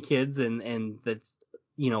so many kids, and that's,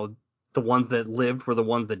 the ones that lived were the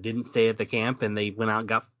ones that didn't stay at the camp, and they went out and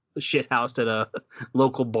got shithoused at a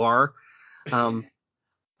local bar.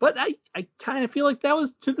 But I kind of feel like that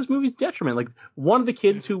was to this movie's detriment. Like, one of the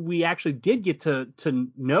kids who we actually did get to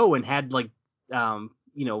know and had like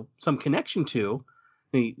some connection to,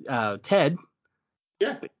 Ted.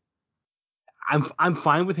 Yeah. I'm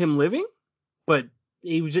fine with him living, but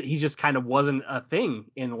he just kind of wasn't a thing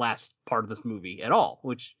in the last part of this movie at all,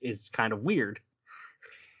 which is kind of weird.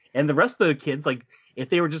 And the rest of the kids, like, if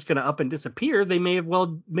they were just going to up and disappear, they may as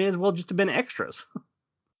well just have been extras.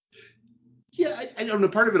 Yeah, I don't know.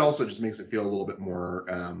 Part of it also just makes it feel a little bit more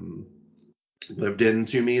lived in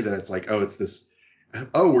to me, that it's like,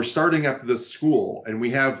 we're starting up this school and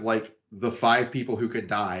we have like the 5 people who could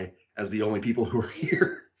die as the only people who are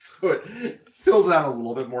here. So it fills it out a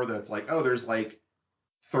little bit more, that it's like, there's like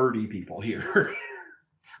 30 people here.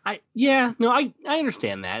 I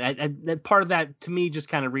understand that. That part of that to me just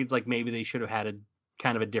kind of reads like maybe they should have had a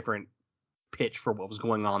kind of a different pitch for what was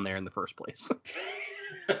going on there in the first place.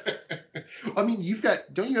 I mean,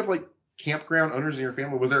 don't you have like campground owners in your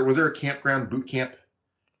family? Was there a campground boot camp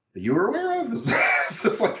that you were aware of? Is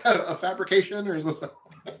this like a fabrication, or is this?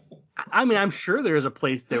 I mean, I'm sure there is a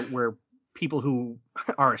place where people who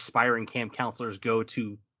are aspiring camp counselors go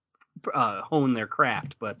to hone their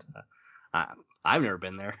craft, but I've never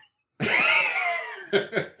been there.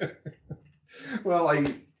 Well, I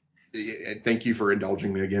thank you for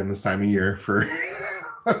indulging me again this time of year for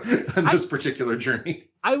on this particular journey.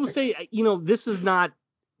 I will say, this is not.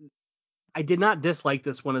 I did not dislike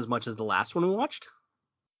this one as much as the last one we watched.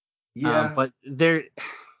 Yeah, but there,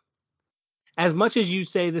 as much as you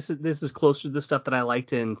say this is closer to the stuff that I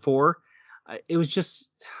liked in 4, it was just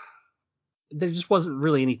there just wasn't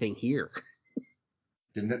really anything here.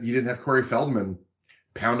 You didn't have Corey Feldman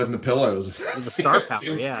pounding the pillows. The star power,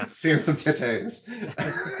 yeah. Seeing some titties.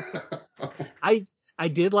 I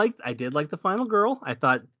did like the final girl. I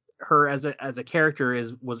thought her as a character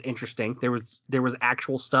was interesting. There was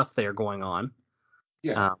actual stuff there going on.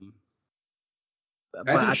 Yeah.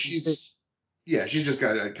 I think she's just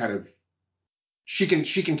got a kind of, she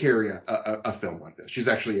can carry a film like this. She's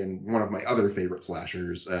actually in one of my other favorite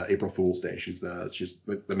slashers, April Fool's Day. She's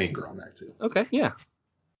the main girl in that too. Okay, yeah.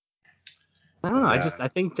 I don't know. I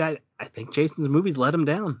think Jason's movies let him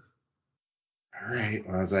down. All right.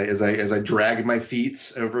 Well, as I drag my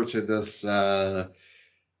feet over to this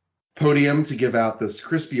podium to give out this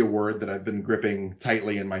Crispy Award that I've been gripping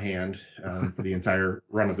tightly in my hand for the entire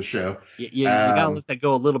run of the show. You gotta let that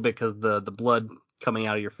go a little bit because the blood coming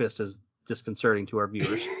out of your fist is disconcerting to our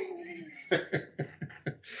viewers.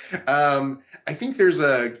 I think there's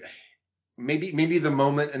maybe the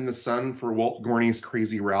moment in the sun for Walt Gorney's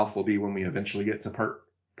Crazy Ralph will be when we eventually get to part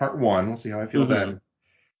one. We'll see how I feel then.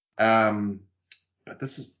 But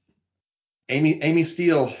this is Amy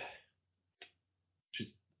Steele.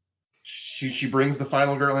 She brings the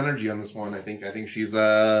final girl energy on this one. I think she's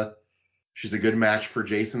a good match for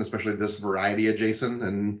Jason, especially this variety of Jason.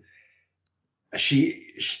 And she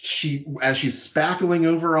as she's spackling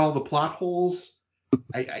over all the plot holes,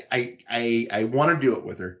 I want to do it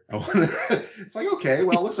with her. It's like, okay,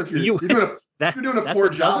 well, it looks like you're doing a poor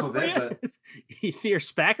job of it, but you see her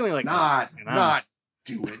spackling like not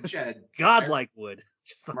do it, Jed. Godlike wood.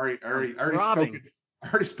 I'm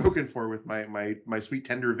already spoken for with my sweet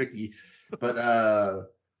tender Vicky, but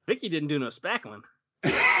Vicky didn't do no spackling.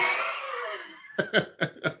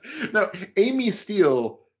 No, Amy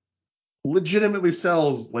Steele legitimately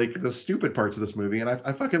sells like the stupid parts of this movie, and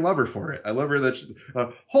I fucking love her for it. I love her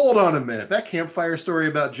that hold on a minute, that campfire story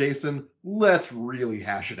about Jason, let's really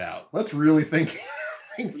hash it out. Let's really think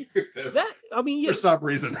through this. For some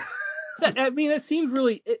reason. It seems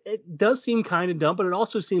really, it does seem kind of dumb, but it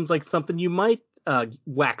also seems like something you might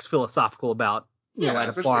wax philosophical about,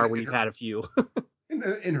 at a bar when you've had a few.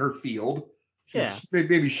 in her field. Yeah.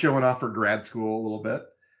 Maybe showing off her grad school a little bit.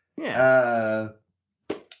 Yeah.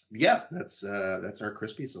 Yeah, that's our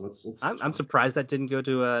Crispy. So let's. I'm surprised that didn't go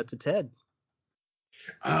to Ted.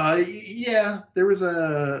 Yeah, there was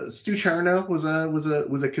Stu Charno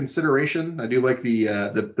was a consideration. I do like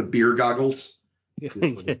the beer goggles.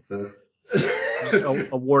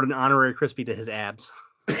 Award an honorary Crispy to his abs.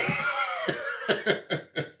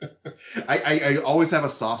 I always have a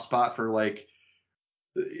soft spot for like,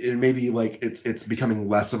 and maybe like it's becoming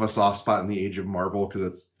less of a soft spot in the age of Marvel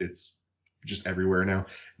because it's just everywhere now,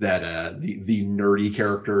 that the nerdy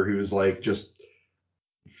character who's like just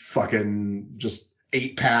fucking just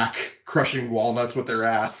 8-pack crushing walnuts with their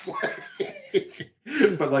ass.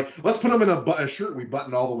 But like, let's put them in a shirt we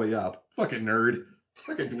button all the way up. Fucking nerd.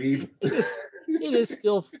 Fucking dweeb. It is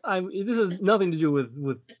still. This has nothing to do with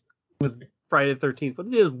Friday the 13th, but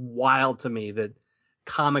it is wild to me that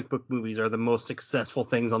comic book movies are the most successful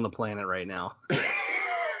things on the planet right now.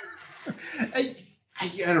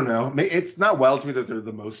 I don't know. It's not wild to me that they're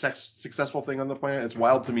the most successful thing on the planet. It's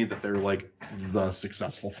wild to me that they're like the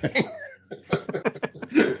successful thing.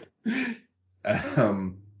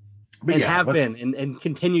 But have been and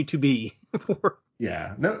continue to be.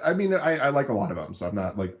 Yeah. No, I mean, I like a lot of them, so I'm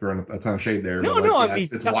not like throwing a ton of shade there. No, but, like, no, yeah,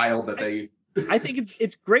 it's wild that they. I think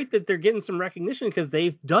it's great that they're getting some recognition because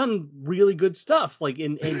they've done really good stuff, like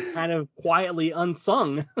in kind of quietly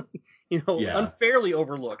unsung, unfairly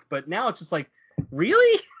overlooked. But now it's just like,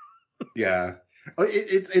 really? Yeah.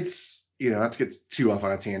 It's not to get too off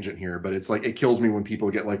on a tangent here, but it's like, it kills me when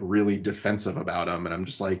people get like really defensive about them, and I'm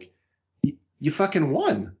just like, you fucking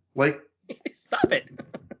won. Like, stop it.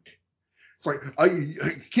 It's like, I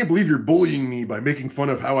can't believe you're bullying me by making fun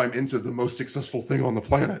of how I'm into the most successful thing on the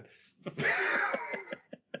planet.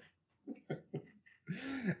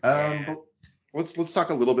 But let's talk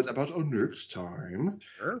a little bit about next time.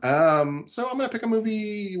 Sure. So I'm gonna pick a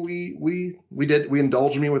movie. We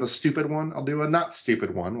indulged me with a stupid one. I'll do a not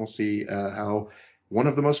stupid one. We'll see how one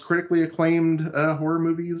of the most critically acclaimed horror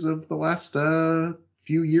movies of the last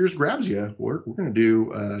few years grabs you. We're gonna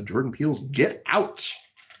do Jordan Peele's Get Out.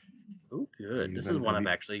 Oh, good. This is one I've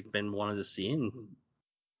actually been wanting to see and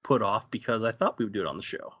put off because I thought we would do it on the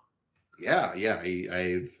show. Yeah.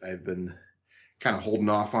 I've been kind of holding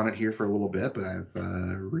off on it here for a little bit, but I've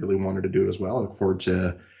really wanted to do it as well. I look forward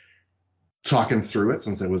to talking through it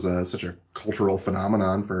since it was such a cultural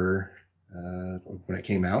phenomenon for when it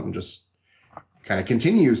came out, and just kind of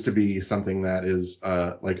continues to be something that is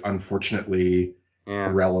like unfortunately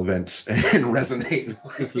relevant and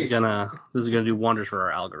resonates. This is gonna do wonders for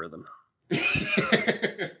our algorithm.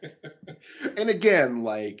 And again,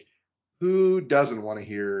 like, who doesn't want to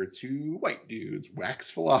hear two white dudes wax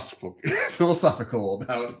philosophical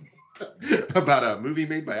about a movie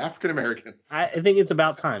made by African Americans? I think it's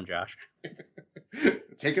about time, Josh.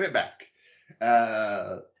 Taking it back.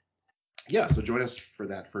 So join us for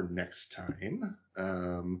that for next time.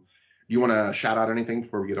 you want to shout out anything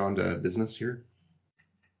before we get on to business here?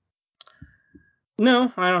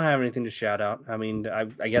 No, I don't have anything to shout out. I mean, I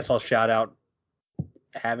guess I'll shout out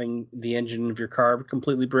having the engine of your car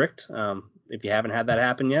completely bricked. If you haven't had that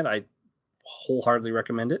happen yet, I wholeheartedly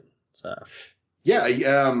recommend it. So. Yeah,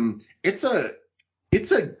 it's a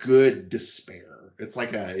good despair. It's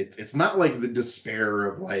like it's not like the despair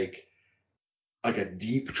of like a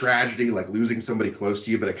deep tragedy, like losing somebody close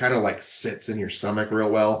to you, but it kind of like sits in your stomach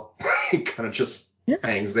real well. It kind of just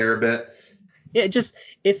hangs there a bit. Yeah,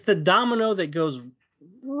 it's the domino that goes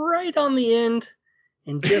right on the end,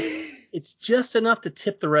 and it's just enough to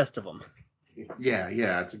tip the rest of them. Yeah,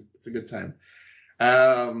 it's a good time.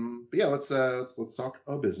 But yeah, let's talk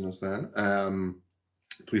business then.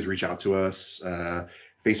 Please reach out to us.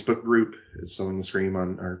 Facebook group is Selling the Scream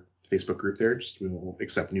on our Facebook group there. We will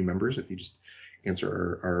accept new members if you just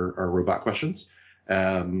answer our robot questions.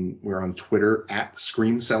 We're on Twitter at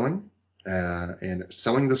Scream Selling, and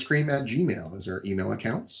Selling the Scream at Gmail is our email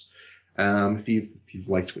accounts. If you've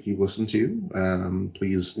liked what you've listened to,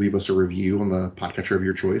 please leave us a review on the podcatcher of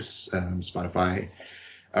your choice. Spotify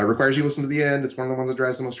requires you listen to the end. It's one of the ones that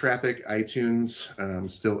drives the most traffic.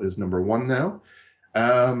 iTunes still is number 1 now.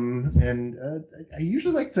 And I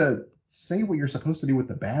usually like to say what you're supposed to do with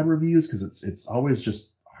the bad reviews because it's always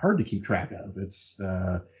just hard to keep track of. It's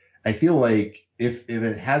I feel like if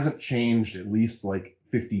it hasn't changed at least like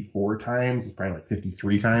 54 times, it's probably like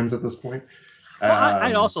 53 times at this point. Well,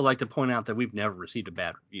 I'd also like to point out that we've never received a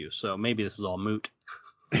bad review, so maybe this is all moot.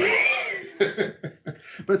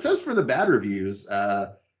 But it says for the bad reviews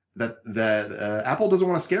that Apple doesn't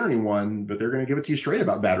want to scare anyone, but they're going to give it to you straight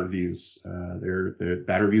about bad reviews. Their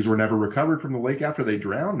bad reviews were never recovered from the lake after they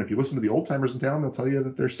drowned. And if you listen to the old timers in town, they'll tell you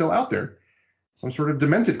that they're still out there. Some sort of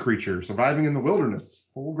demented creature surviving in the wilderness,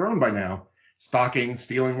 full grown by now, stalking,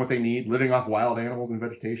 stealing what they need, living off wild animals and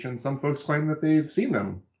vegetation. Some folks claim that they've seen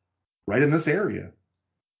them right in this area.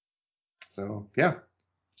 So yeah,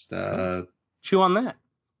 just chew on that.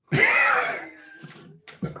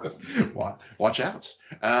 Watch out.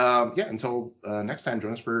 Yeah, until next time,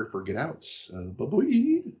 join us for Get Out.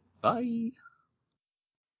 Bye-bye. Bye.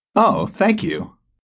 Oh, thank you.